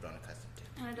that we've grown accustomed to.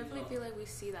 And I definitely feel like we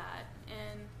see that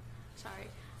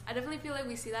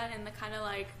in the kind of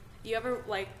like, you ever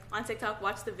like on TikTok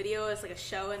watch the video, it's like a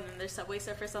show and then there's Subway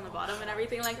Surfers on the bottom and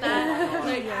everything like that.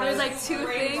 Like, there's like two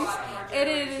things.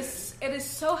 It is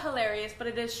so hilarious, but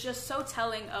it is just so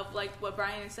telling of like what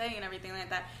Brian is saying and everything like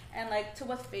that. And like to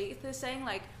what Faith is saying,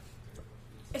 like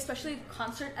especially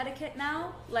concert etiquette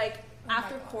now, like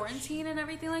after quarantine and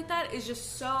everything like that is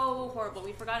just so horrible.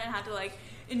 We've forgotten how to like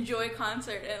enjoy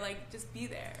concert and like just be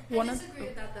there. I disagree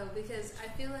with that though, because I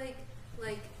feel like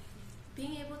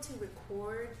being able to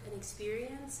record an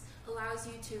experience allows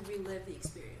you to relive the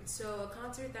experience. So a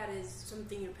concert that is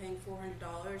something you're paying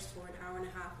 $400 for an hour and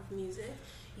a half of music,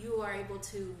 you are able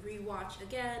to rewatch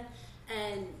again.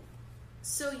 And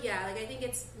so yeah, like I think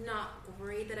it's not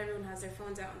great that everyone has their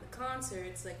phones out in the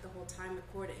concerts like the whole time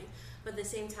recording, but at the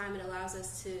same time it allows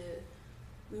us to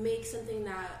make something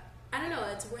that, I don't know,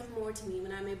 it's worth more to me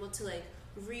when I'm able to like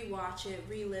rewatch it,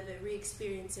 relive it,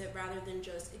 re-experience it, rather than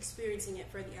just experiencing it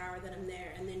for the hour that I'm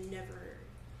there and then never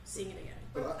seeing it again.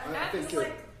 But I think you're,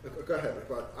 go ahead,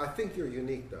 but I think you're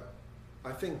unique though.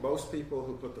 I think most people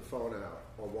who put the phone out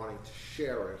are wanting to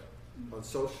share it on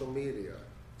social media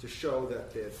to show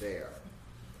that they're there.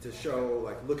 To show,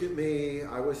 like, look at me,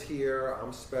 I was here,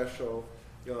 I'm special.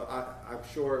 You know, I'm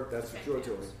sure that's what you're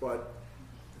doing. But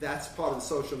that's part of the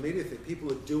social media thing.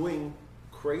 People are doing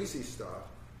crazy stuff.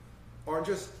 Or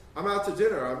just, I'm out to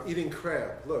dinner, I'm eating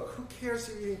crab. Look, who cares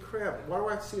if you're eating crab? Why do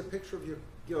I have to see a picture of your,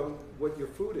 you know, what your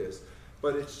food is?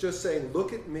 But it's just saying,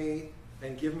 look at me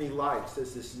and give me likes.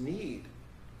 There's this need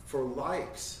for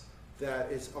likes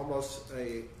that is almost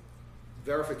a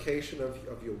verification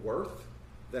of your worth,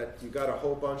 that you got a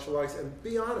whole bunch of likes. And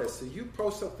be honest, so you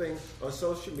post something on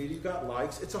social media, you got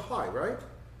likes, it's a high, right?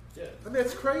 Yeah. I mean,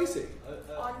 it's crazy.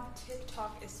 On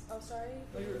TikTok is, oh, sorry?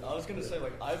 I was going to say,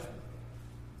 like, I've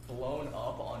blown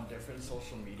up on different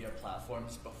social media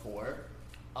platforms before.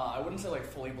 I wouldn't say, like,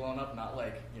 fully blown up, not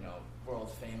like, you know,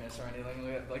 world famous or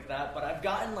anything like that, but I've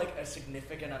gotten, like, a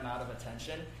significant amount of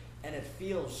attention, and it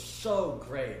feels so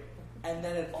great. And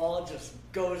then it all just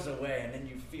goes away, and then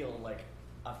you feel like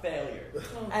a failure.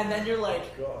 And then you're like,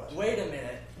 wait a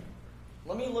minute,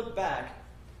 let me look back.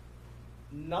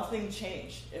 Nothing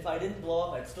changed. If I didn't blow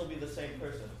up, I'd still be the same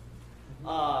person.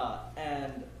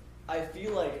 And I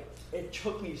feel like it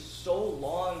took me so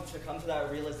long to come to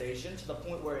that realization, to the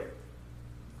point where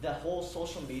the whole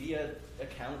social media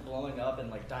account blowing up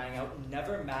and like dying out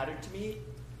never mattered to me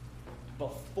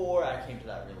before I came to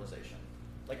that realization.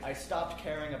 Like, I stopped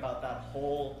caring about that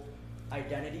whole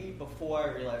identity before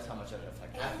I realized how much it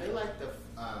affected me. I feel like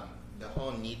the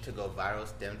whole need to go viral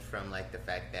stems from like the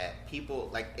fact that people,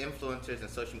 like influencers and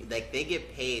social media, like they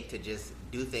get paid to just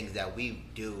do things that we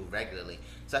do regularly.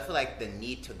 So I feel like the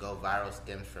need to go viral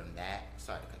stems from that.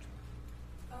 Sorry to cut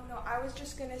you off. Oh no, I was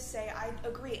just gonna say I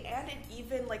agree, and it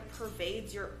even like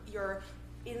pervades your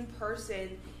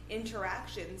in-person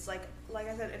interactions. Like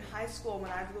I said, in high school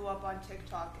when I blew up on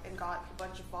TikTok and got a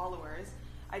bunch of followers,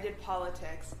 I did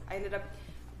politics. I ended up,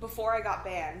 before I got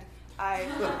banned,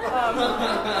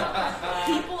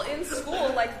 people in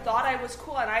school like thought I was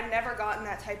cool, and I'd never gotten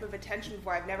that type of attention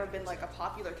before. I've never been like a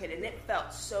popular kid, and it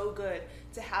felt so good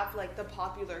to have like the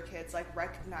popular kids like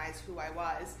recognize who I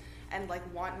was and like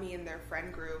want me in their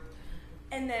friend group.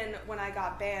 And then when I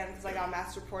got banned because I got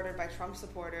mass reported by Trump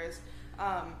supporters,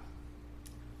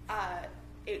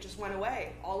 it just went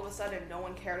away. All of a sudden, no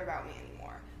one cared about me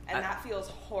anymore, and that feels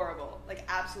horrible, like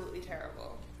absolutely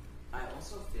terrible. I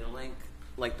also feel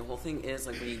like the whole thing is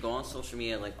like when you go on social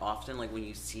media, like often like when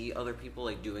you see other people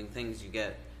like doing things, you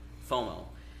get FOMO,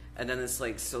 and then it's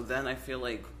like, so then I feel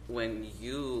like when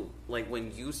you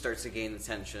start to gain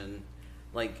attention,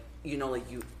 like, you know, like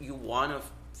you want to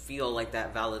feel like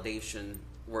that validation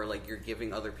where like you're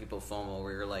giving other people FOMO,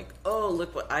 where you're like, oh,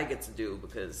 look what I get to do,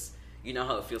 because you know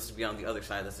how it feels to be on the other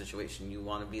side of the situation. You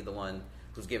want to be the one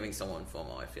who's giving someone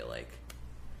FOMO, I feel like.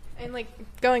 And like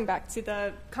going back to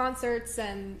the concerts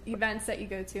and events that you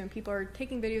go to and people are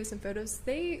taking videos and photos,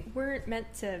 they weren't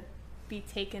meant to be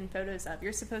taken photos of.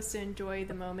 You're supposed to enjoy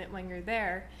the moment when you're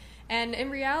there. And in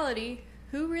reality,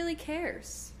 who really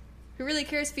cares? Who really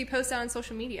cares if you post that on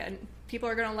social media? And people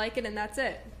are going to like it and that's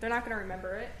it. They're not going to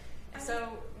remember it. So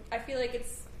I feel like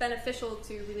it's beneficial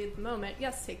to relive the moment.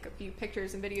 Yes, take a few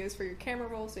pictures and videos for your camera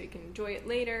roll so you can enjoy it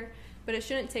later, but it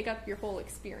shouldn't take up your whole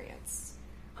experience.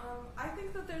 I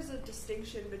think that there's a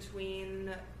distinction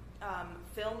between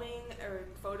filming or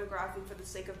photographing for the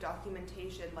sake of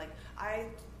documentation. Like, I,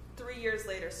 3 years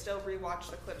later, still rewatch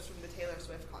the clips from the Taylor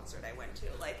Swift concert I went to.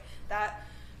 Like, that,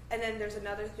 and then there's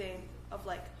another thing of,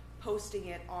 like, posting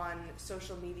it on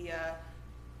social media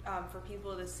for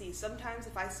people to see. Sometimes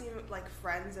if I see, like,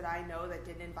 friends that I know that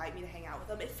didn't invite me to hang out with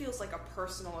them, it feels like a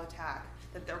personal attack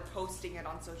that they're posting it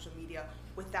on social media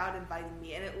without inviting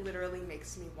me, and it literally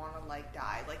makes me want to like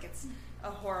die. Like, it's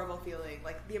a horrible feeling.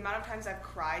 Like, the amount of times I've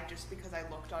cried just because I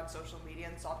looked on social media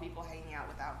and saw people hanging out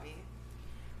without me.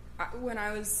 When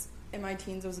I was in my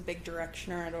teens, I was a big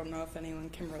directioner. I don't know if anyone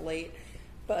can relate,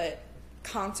 but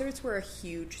concerts were a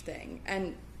huge thing.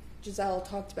 And Giselle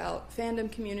talked about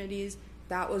fandom communities.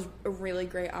 That was a really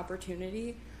great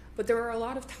opportunity, but there were a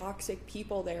lot of toxic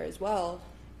people there as well.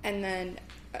 And then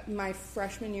my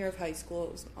freshman year of high school,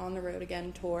 it was On the Road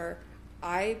Again tour.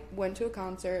 I went to a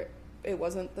concert. It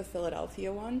wasn't the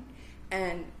Philadelphia one.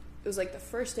 And it was like the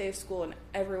first day of school and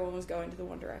everyone was going to the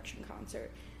One Direction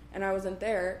concert. And I wasn't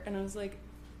there. And I was like,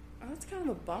 oh, that's kind of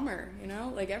a bummer, you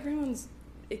know? Like, everyone's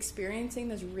experiencing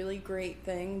this really great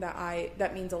thing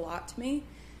that means a lot to me.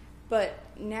 But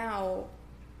now,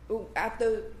 at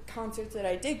the concerts that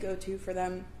I did go to for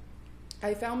them,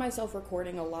 I found myself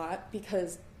recording a lot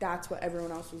because that's what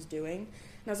everyone else was doing.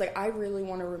 And I was like, I really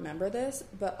want to remember this,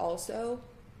 but also,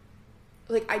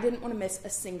 like, I didn't want to miss a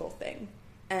single thing.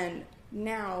 And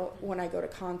now when I go to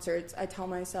concerts, I tell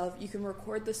myself, you can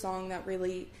record the song that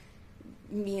really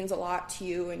means a lot to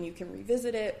you and you can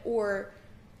revisit it, or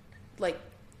like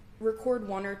record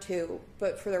one or two,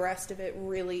 but for the rest of it,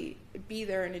 really be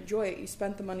there and enjoy it. You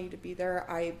spent the money to be there.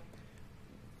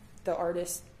 The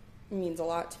artist means a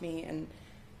lot to me, and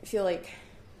I feel like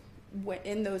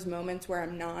in those moments where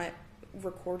I'm not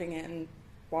recording it and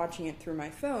watching it through my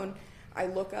phone, I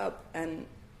look up and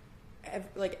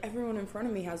everyone in front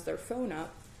of me has their phone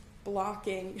up,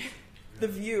 blocking the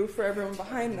view for everyone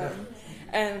behind them.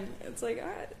 And it's like,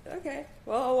 okay,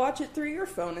 well, I'll watch it through your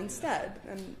phone instead.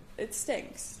 And it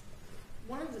stinks.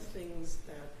 One of the things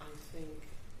that I think,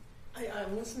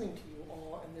 I'm listening to you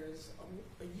all, and there's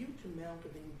a huge amount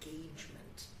of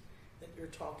engagement that you're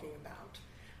talking about.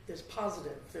 There's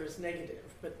positive, there's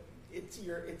negative, but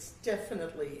it's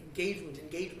definitely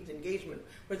engagement.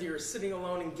 Whether you're sitting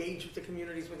alone, engaged with the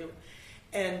communities with you.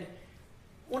 And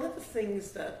one of the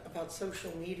things about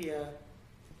social media,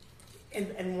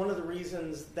 and one of the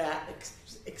reasons that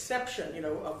exception,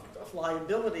 of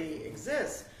liability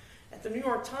exists, at the New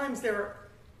York Times,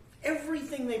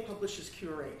 everything they publish is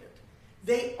curated.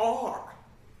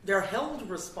 They're held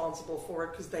responsible for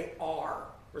it because they are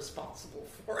responsible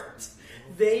for it.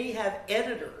 They have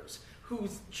editors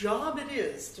whose job it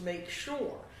is to make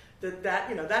sure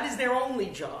that is their only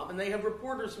job, and they have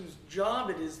reporters whose job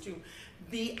it is to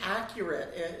be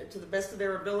accurate to the best of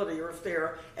their ability, or if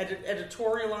they're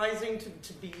editorializing,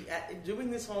 to be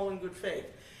doing this all in good faith.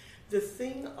 The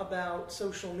thing about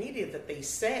social media that they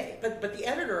say, but the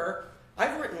editor,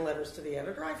 I've written letters to the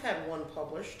editor, I've had one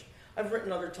published, I've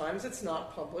written other times it's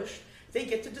not published. They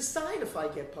get to decide if I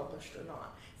get published or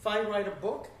not. If I write a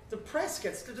book, the press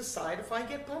gets to decide if I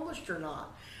get published or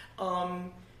not.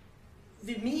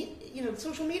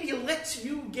 Social media lets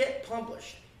you get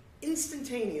published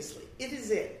instantaneously. It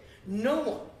is it. No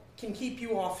one can keep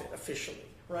you off it officially,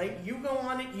 right? You go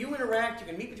on it, you interact, you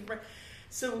can meet with your friends.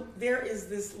 So there is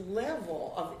this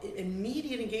level of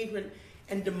immediate engagement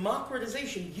and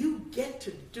democratization. You get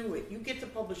to do it. You get to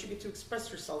publish. You get to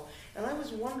express yourself. And I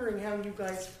was wondering how you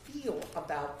guys feel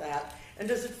about that. And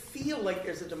does it feel like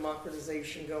there's a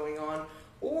democratization going on,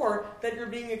 or that you're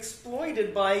being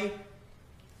exploited by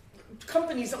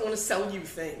companies that want to sell you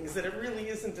things, that it really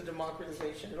isn't a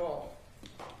democratization at all?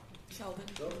 Sheldon.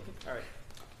 All right.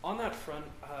 On that front,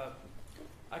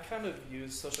 I kind of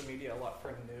use social media a lot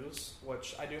for news,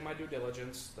 which I do my due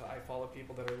diligence. I follow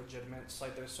people that are legitimate,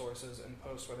 cite their sources, and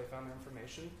post where they found their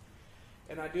information.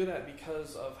 And I do that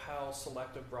because of how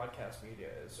selective broadcast media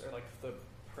is, or like the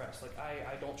press. Like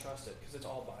I don't trust it because it's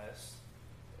all biased,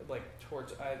 like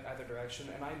towards either direction.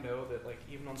 And I know that like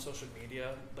even on social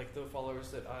media, like the people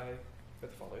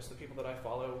that I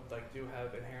follow, like do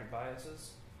have inherent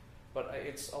biases. But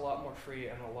it's a lot more free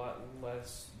and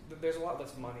there's a lot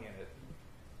less money in it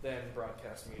than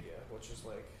broadcast media, which is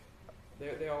like,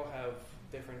 they all have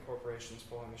different corporations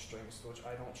pulling the strings, which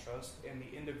I don't trust, and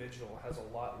the individual has a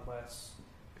lot less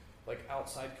like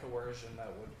outside coercion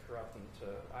that would corrupt them to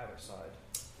either side.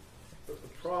 But the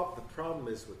problem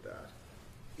is with that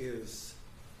is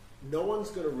no one's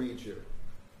going to read you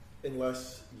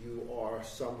unless you are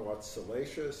somewhat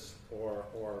salacious or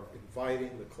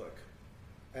inviting the click.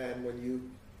 And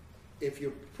if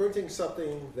you're printing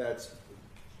something that's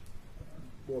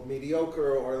more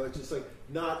mediocre or just like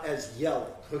not as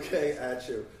yelling, at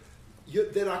you,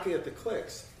 they're not going to get the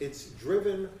clicks. It's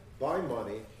driven by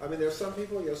money. I mean, there's some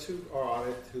people, yes, who are on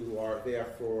it who are there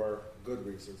for good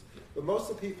reasons, but most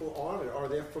of the people on it are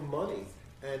there for money,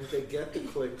 and they get the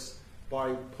clicks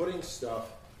by putting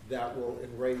stuff that will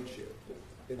enrage you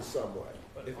in some way.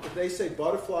 If they say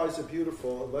butterflies are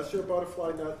beautiful, unless you're a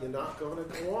butterfly nut, you're not going to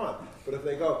go on. But if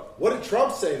they go, what did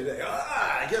Trump say today?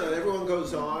 Everyone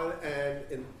goes on, and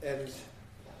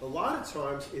a lot of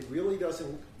times it really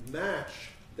doesn't match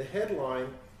the headline,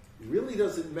 really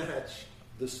doesn't match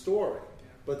the story,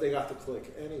 but they got the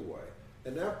click anyway.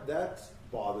 And that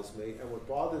bothers me. And what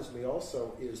bothers me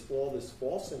also is all this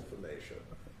false information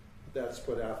that's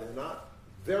put out there.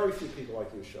 Very few people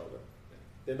like you, Sheldon.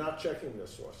 They're not checking their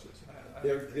sources.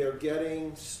 They're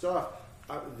getting stuff.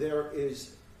 There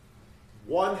is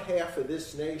one half of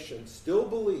this nation still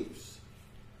believes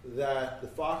that the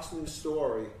Fox News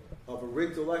story of a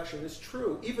rigged election is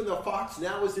true, even though Fox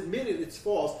now has admitted it's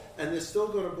false, and they're still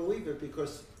going to believe it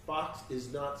because Fox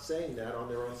is not saying that on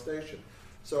their own station.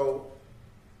 So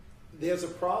there's a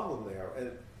problem there,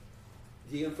 and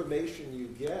the information you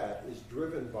get is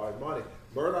driven by money.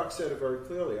 Murdoch said it very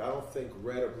clearly. I don't think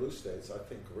red or blue states. I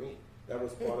think green. That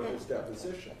was part of his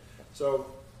deposition. So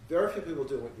very few people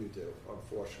do what you do,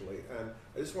 unfortunately. And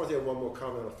I just want to add one more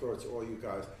comment. I'll throw it to all you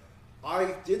guys.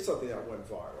 I did something that went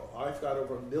viral. I've got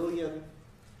over 1 million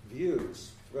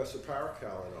views, Professor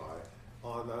Paracal and I,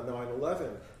 on the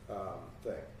 9/11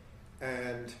 thing.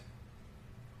 And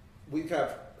we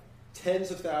have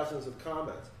tens of thousands of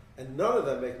comments, and none of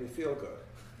them make me feel good.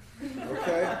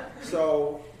 Okay?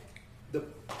 So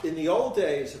in the old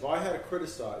days, if I had to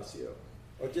criticize you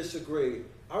or disagree,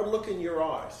 I would look in your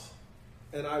eyes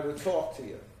and I would talk to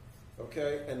you.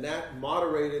 Okay? And that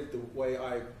moderated the way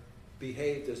I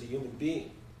behaved as a human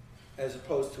being, as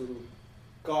opposed to,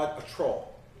 God, a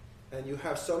troll. And you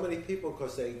have so many people,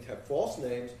 because they have false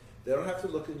names, they don't have to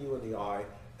look in you in the eye,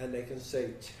 and they can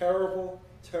say terrible,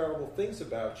 terrible things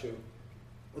about you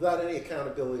without any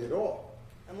accountability at all.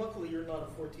 And luckily, you're not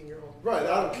a 14-year-old. Right,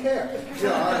 I don't care.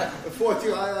 At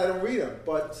 14, I don't read them,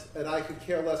 and I could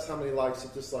care less how many likes or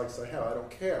dislikes I have. I don't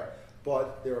care.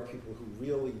 But there are people who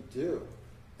really do.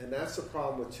 And that's the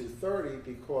problem with 230,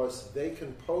 because they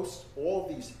can post all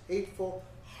these hateful,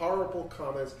 horrible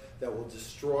comments that will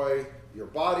destroy your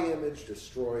body image,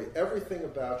 destroy everything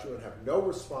about you, and have no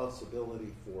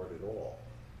responsibility for it at all.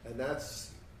 And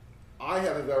I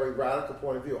have a very radical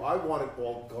point of view. I want it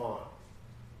all gone.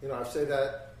 I've said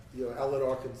that,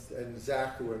 Eleanor and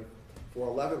Zach, who were in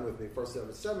 411 with me, first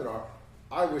ever seminar,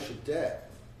 I wish it dead,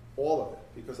 all of it,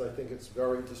 because I think it's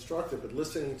very destructive. But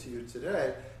listening to you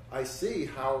today, I see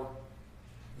how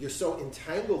you're so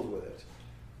entangled with it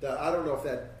that I don't know if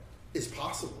that is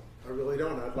possible. I really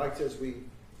don't. I'd like to, as we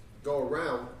go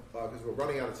around, because we're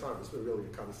running out of time. This has been really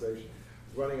a conversation.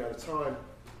 Running out of time.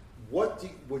 What do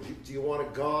you want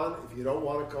it gone? If you don't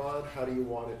want it gone, how do you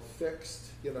want it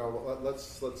fixed? Let's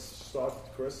start,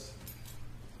 Chris.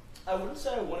 I wouldn't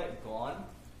say I want it gone.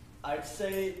 I'd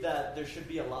say that there should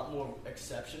be a lot more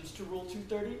exceptions to Rule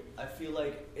 230. I feel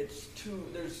like there's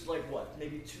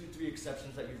maybe 2-3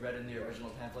 exceptions that you read in the original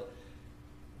pamphlet.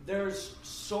 There's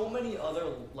so many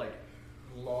other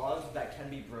laws that can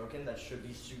be broken that should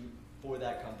be sued for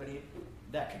that company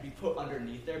that could be put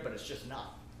underneath there, but it's just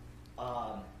not.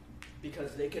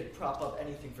 Because they could prop up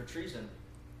anything for treason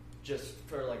just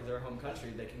for their home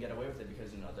country. They can get away with it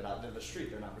because they're the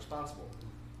street, they're not responsible.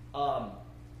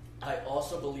 I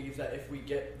also believe that if we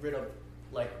get rid of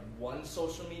one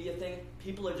social media thing,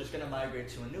 people are just going to migrate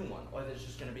to a new one, or there's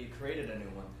just going to be created a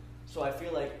new one. So I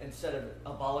feel like instead of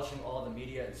abolishing all the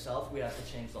media itself, we have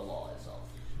to change the law itself.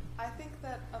 I think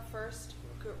that a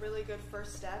really good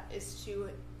first step is to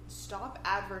stop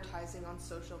advertising on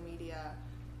social media.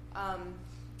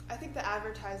 I think that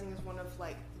advertising is one of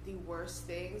the worst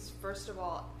things. First of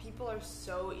all, people are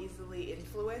so easily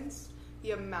influenced.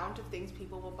 The amount of things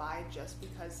people will buy just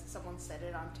because someone said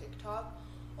it on TikTok.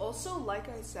 Also, like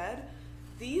I said,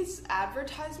 these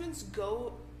advertisements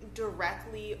go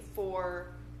directly for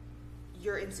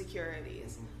your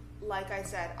insecurities. Like I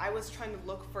said, I was trying to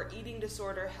look for eating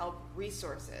disorder help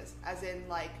resources, as in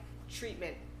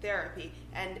treatment, therapy,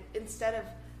 and instead of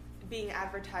being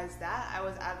advertised that, I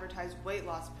was advertised weight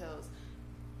loss pills,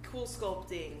 cool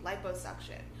sculpting,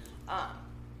 liposuction.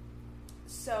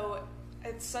 So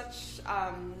it's such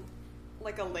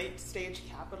a late stage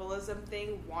capitalism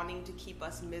thing, wanting to keep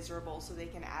us miserable so they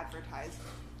can advertise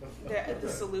the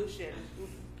solution.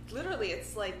 Literally,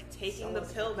 it's like taking the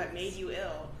pill that made you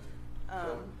ill.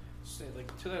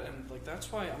 To that end,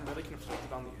 that's why I'm really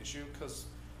conflicted on the issue, because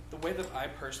the way that I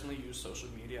personally use social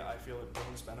media, I feel it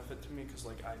brings benefit to me, because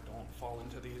I don't fall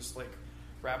into these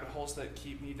rabbit holes that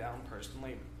keep me down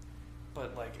personally.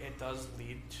 But it does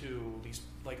lead to these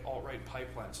alt-right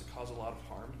pipelines that cause a lot of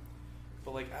harm.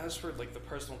 But as for the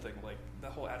personal thing, the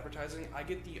whole advertising, I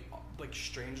get the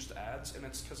strangest ads, and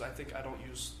it's because I think I don't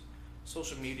use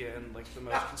social media in the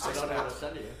most consistent. I don't know what to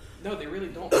send you. No, they really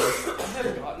don't. I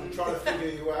have gotten. I'm trying to figure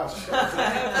you out.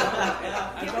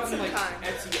 I've gotten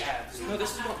Etsy ads. No,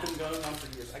 this has been going on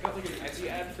for years. I got an Etsy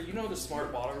ad for the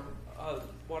smart water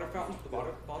fountains, the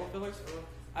bottle fillers.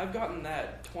 I've gotten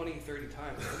that 20, 30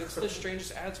 times, and it's the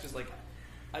strangest ads because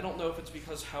I don't know if it's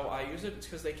because how I use it. It's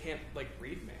because they can't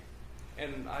read me,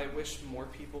 and I wish more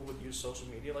people would use social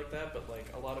media like that. But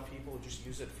a lot of people just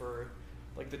use it for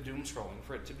the doom scrolling,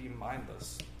 for it to be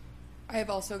mindless. I have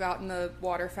also gotten the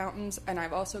water fountains, and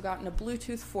I've also gotten a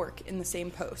Bluetooth fork in the same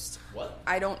post. What?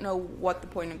 I don't know what the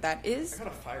point of that is. I got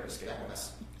a fire escape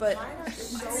once. But mine are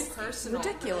so personal.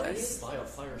 Ridiculous. Buy a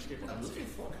fire escape on a Bluetooth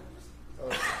fork.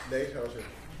 Nate, how's it?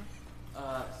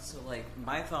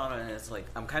 My thought on it is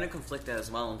I'm kind of conflicted as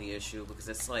well on the issue, because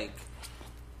it's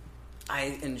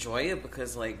I enjoy it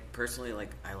because, like, personally,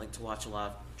 like, I like to watch a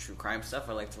lot of true crime stuff.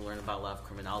 I like to learn about a lot of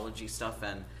criminology stuff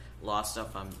and law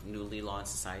stuff. I'm newly law and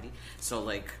society. So,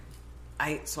 like,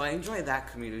 I enjoy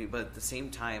that community, but at the same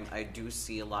time, I do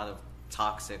see a lot of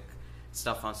toxic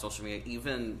stuff on social media,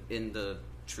 even in the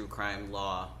true crime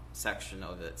law section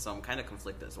of it. So I'm kind of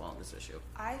conflicted as well on this issue.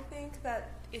 I think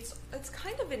that it's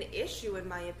kind of an issue in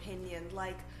my opinion.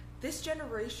 Like, this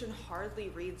generation hardly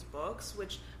reads books,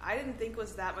 which I didn't think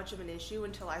was that much of an issue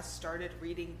until I started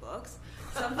reading books.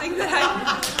 Something that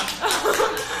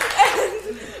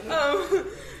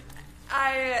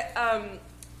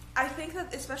I think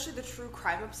that especially the true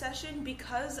crime obsession,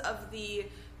 because of the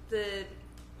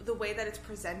way that it's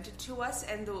presented to us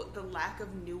and the lack of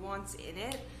nuance in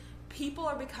it, people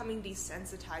are becoming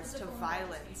desensitized to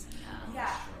violence.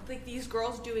 Yeah, like these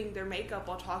girls doing their makeup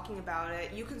while talking about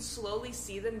it, you can slowly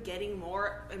see them getting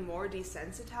more and more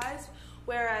desensitized.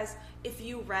 Whereas if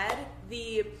you read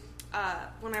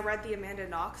when I read the Amanda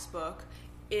Knox book,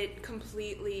 it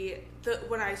completely,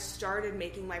 when I started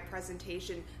making my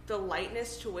presentation, the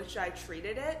lightness to which I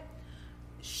treated it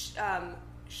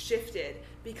shifted,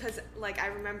 because like I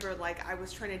remember like I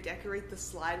was trying to decorate the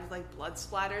slide with like blood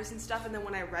splatters and stuff, and then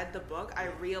when I read the book I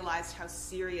realized how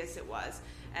serious it was,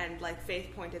 and like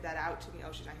Faith pointed that out to me,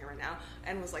 she's not here right now,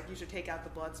 and was like, you should take out the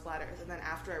blood splatters. And then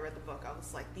after I read the book I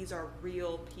was like, these are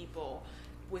real people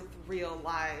with real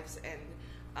lives, and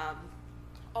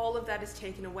all of that is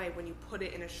taken away when you put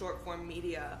it in a short form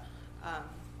media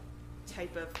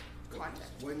type of content.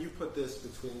 When you put this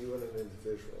between you and an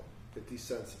individual, it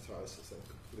desensitizes them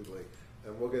completely.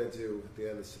 And we're going to do, at the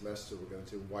end of the semester, we're going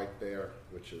to do White Bear,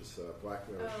 which is a Black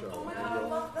Mirror show. Oh my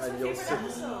God, that's my favorite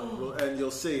episode. And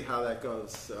you'll see how that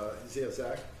goes.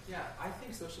 Zach? Yeah, I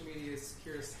think social media is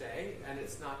here to stay, and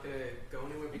it's not going to go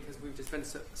anywhere because we've just been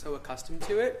so accustomed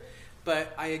to it.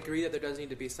 But I agree that there does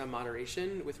need to be some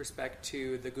moderation with respect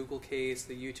to the Google case,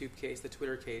 the YouTube case, the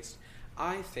Twitter case.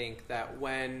 I think that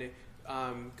when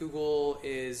Google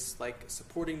is like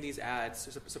supporting these ads,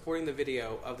 supporting the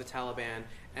video of the Taliban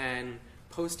and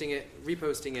posting it,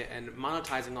 reposting it, and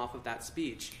monetizing off of that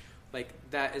speech, like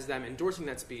that is them endorsing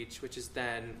that speech, which is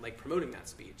then like promoting that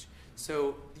speech.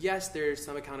 So yes, there's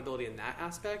some accountability in that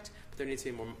aspect, but there needs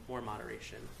to be more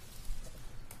moderation.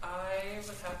 I would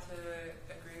have to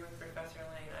agree with Professor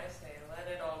Lane. I say let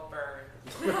it all burn.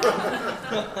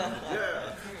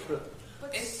 Yeah.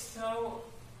 It's so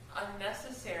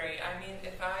unnecessary. I mean,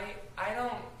 if I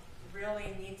don't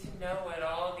really need to know what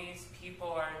all these people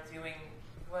are doing,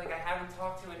 like I haven't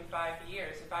talked to in 5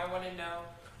 years. If I want to know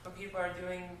what people are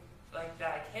doing like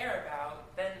that I care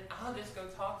about, then I'll just go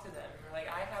talk to them. Like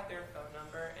I have their phone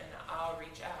number and I'll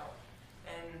reach out.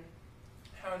 And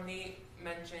how Nate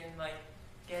mentioned like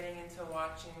getting into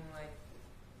watching like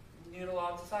New to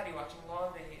Law and Society, watching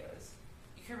law videos.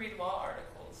 You can read law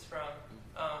articles from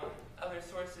other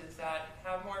sources that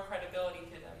have more credibility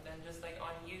to them than just like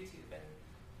on YouTube and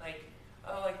like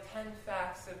 10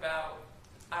 facts about,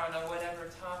 I don't know, whatever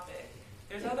topic.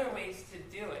 There's other ways to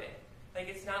do it. Like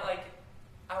it's not like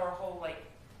our whole like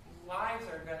lives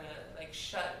are gonna like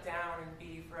shut down and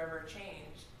be forever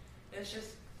changed. It's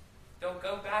just they'll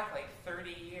go back like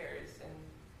 30 years and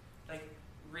like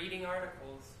reading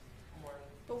articles more.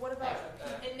 But what about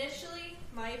initially,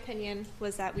 my opinion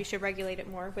was that we should regulate it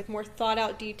more with more thought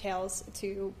out details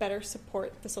to better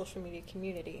support the social media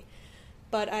community.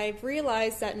 But I've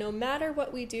realized that no matter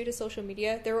what we do to social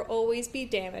media, there will always be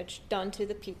damage done to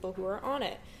the people who are on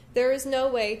it. There is no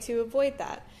way to avoid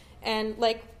that. And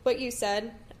like what you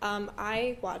said,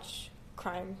 I watch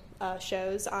crime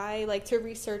shows. I like to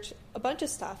research a bunch of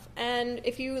stuff. And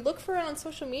if you look for it on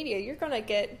social media, you're going to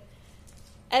get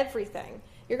everything.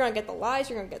 You're going to get the lies,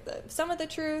 you're going to get some of the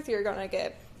truth, you're going to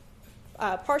get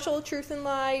partial truth and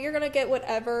lie, you're going to get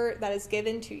whatever that is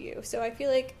given to you. So I feel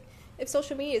like if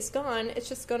social media is gone, it's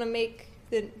just going to make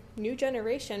the new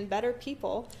generation better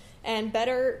people and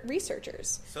better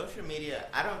researchers. Social media,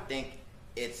 I don't think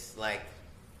it's like,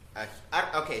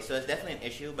 okay, so it's definitely an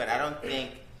issue, but I don't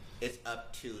think it's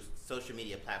up to social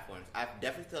media platforms. I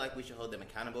definitely feel like we should hold them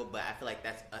accountable, but I feel like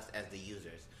that's us as the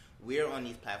users. We're on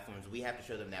these platforms. We have to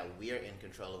show them that we're in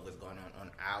control of what's going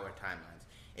on our timelines.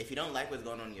 If you don't like what's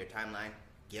going on in your timeline,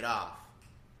 get off.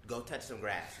 Go touch some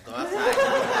grass. Go outside.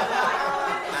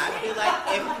 I feel like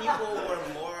if people were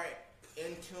more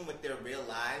in tune with their real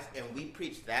lives and we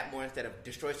preach that more instead of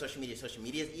destroy social media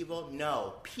is evil.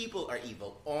 No, people are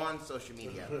evil on social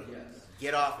media. Yes.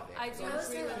 Get off of it. I do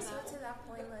agree with that. To that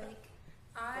point, like,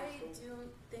 I do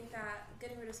think that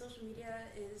getting rid of social media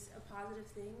is a positive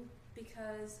thing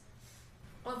because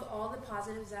of all the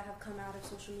positives that have come out of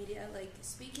social media, like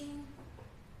speaking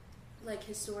like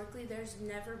historically, there's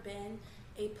never been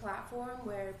a platform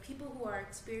where people who are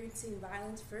experiencing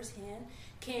violence firsthand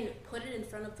can put it in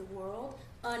front of the world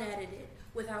unedited,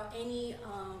 without any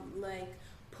like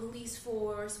police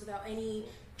force, without any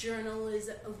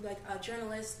journalist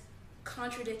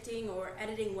contradicting or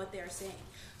editing what they're saying.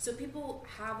 So people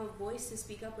have a voice to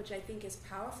speak up, which I think is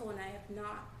powerful, and I have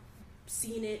not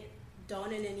seen it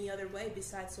done in any other way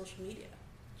besides social media.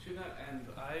 To that end,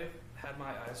 I've had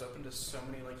my eyes open to so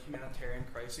many like humanitarian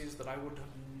crises that I would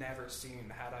have never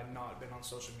seen had I not been on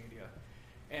social media.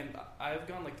 And I've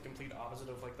gone like the complete opposite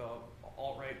of like the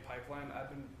alt-right pipeline. I've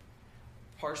been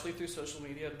partially through social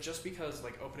media just because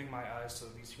like opening my eyes to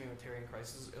these humanitarian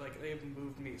crises, like they've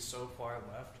moved me so far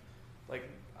left. Like,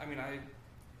 I mean, I'm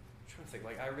trying to think,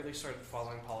 like I really started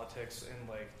following politics in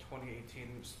like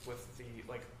 2018 with the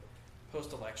like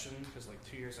post-election, because like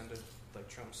 2 years into like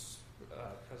Trump's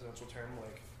presidential term,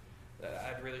 like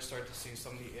I'd really started to see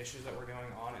some of the issues that were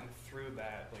going on, and through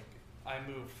that, like I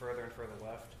moved further and further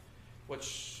left,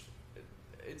 which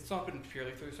it's not been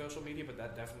purely through social media, but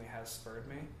that definitely has spurred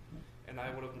me. And I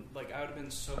would have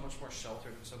been so much more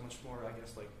sheltered and so much more, I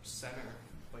guess, like center,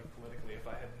 like politically, if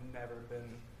I had never been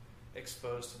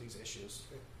exposed to these issues.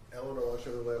 Eleanor, why don't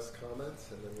you have the last comments,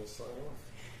 and then we'll sign off.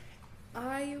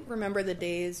 I remember the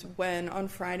days when on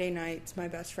Friday nights my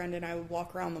best friend and I would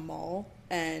walk around the mall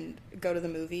and go to the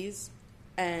movies,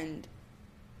 and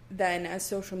then as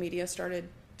social media started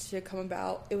to come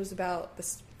about, it was about the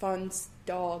fun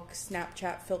dog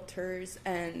Snapchat filters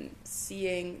and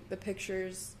seeing the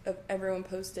pictures of everyone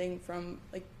posting from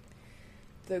like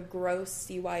the gross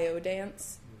CYO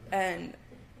dance, and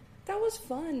that was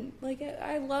fun. Like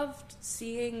I loved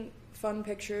seeing fun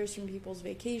pictures from people's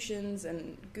vacations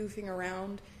and goofing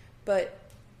around, but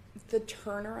the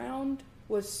turnaround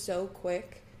was so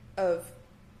quick of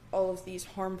all of these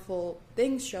harmful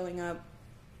things showing up.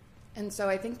 And so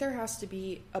I think there has to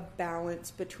be a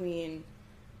balance between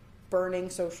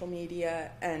burning social media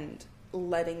and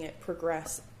letting it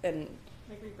progress and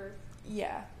Like rebirth.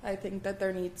 Yeah, I think that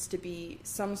there needs to be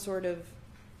some sort of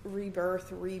rebirth,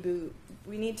 reboot.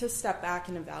 We need to step back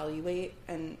and evaluate,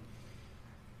 and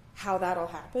how that'll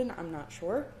happen, I'm not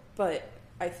sure, but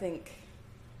I think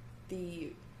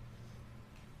the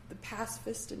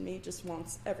pacifist in me just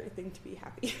wants everything to be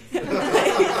happy.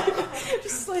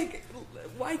 Just like,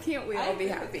 why can't we all be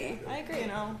happy? I agree. You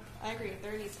know, I agree.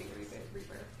 There needs to be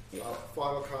rebirth.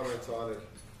 Final comments on it.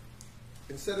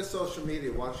 Instead of social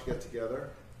media, why don't you get together,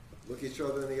 look each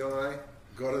other in the eye,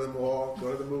 go to the mall,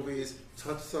 go to the movies,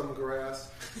 touch some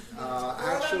grass.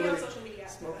 Actually, on social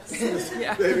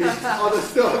media. maybe other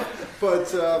stuff.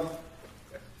 But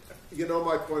you know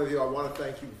my point of view. I want to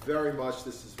thank you very much.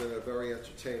 This has been a very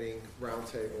entertaining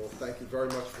roundtable. Thank you very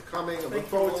much for coming. I look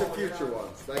forward to future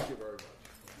ones. Thank you very much.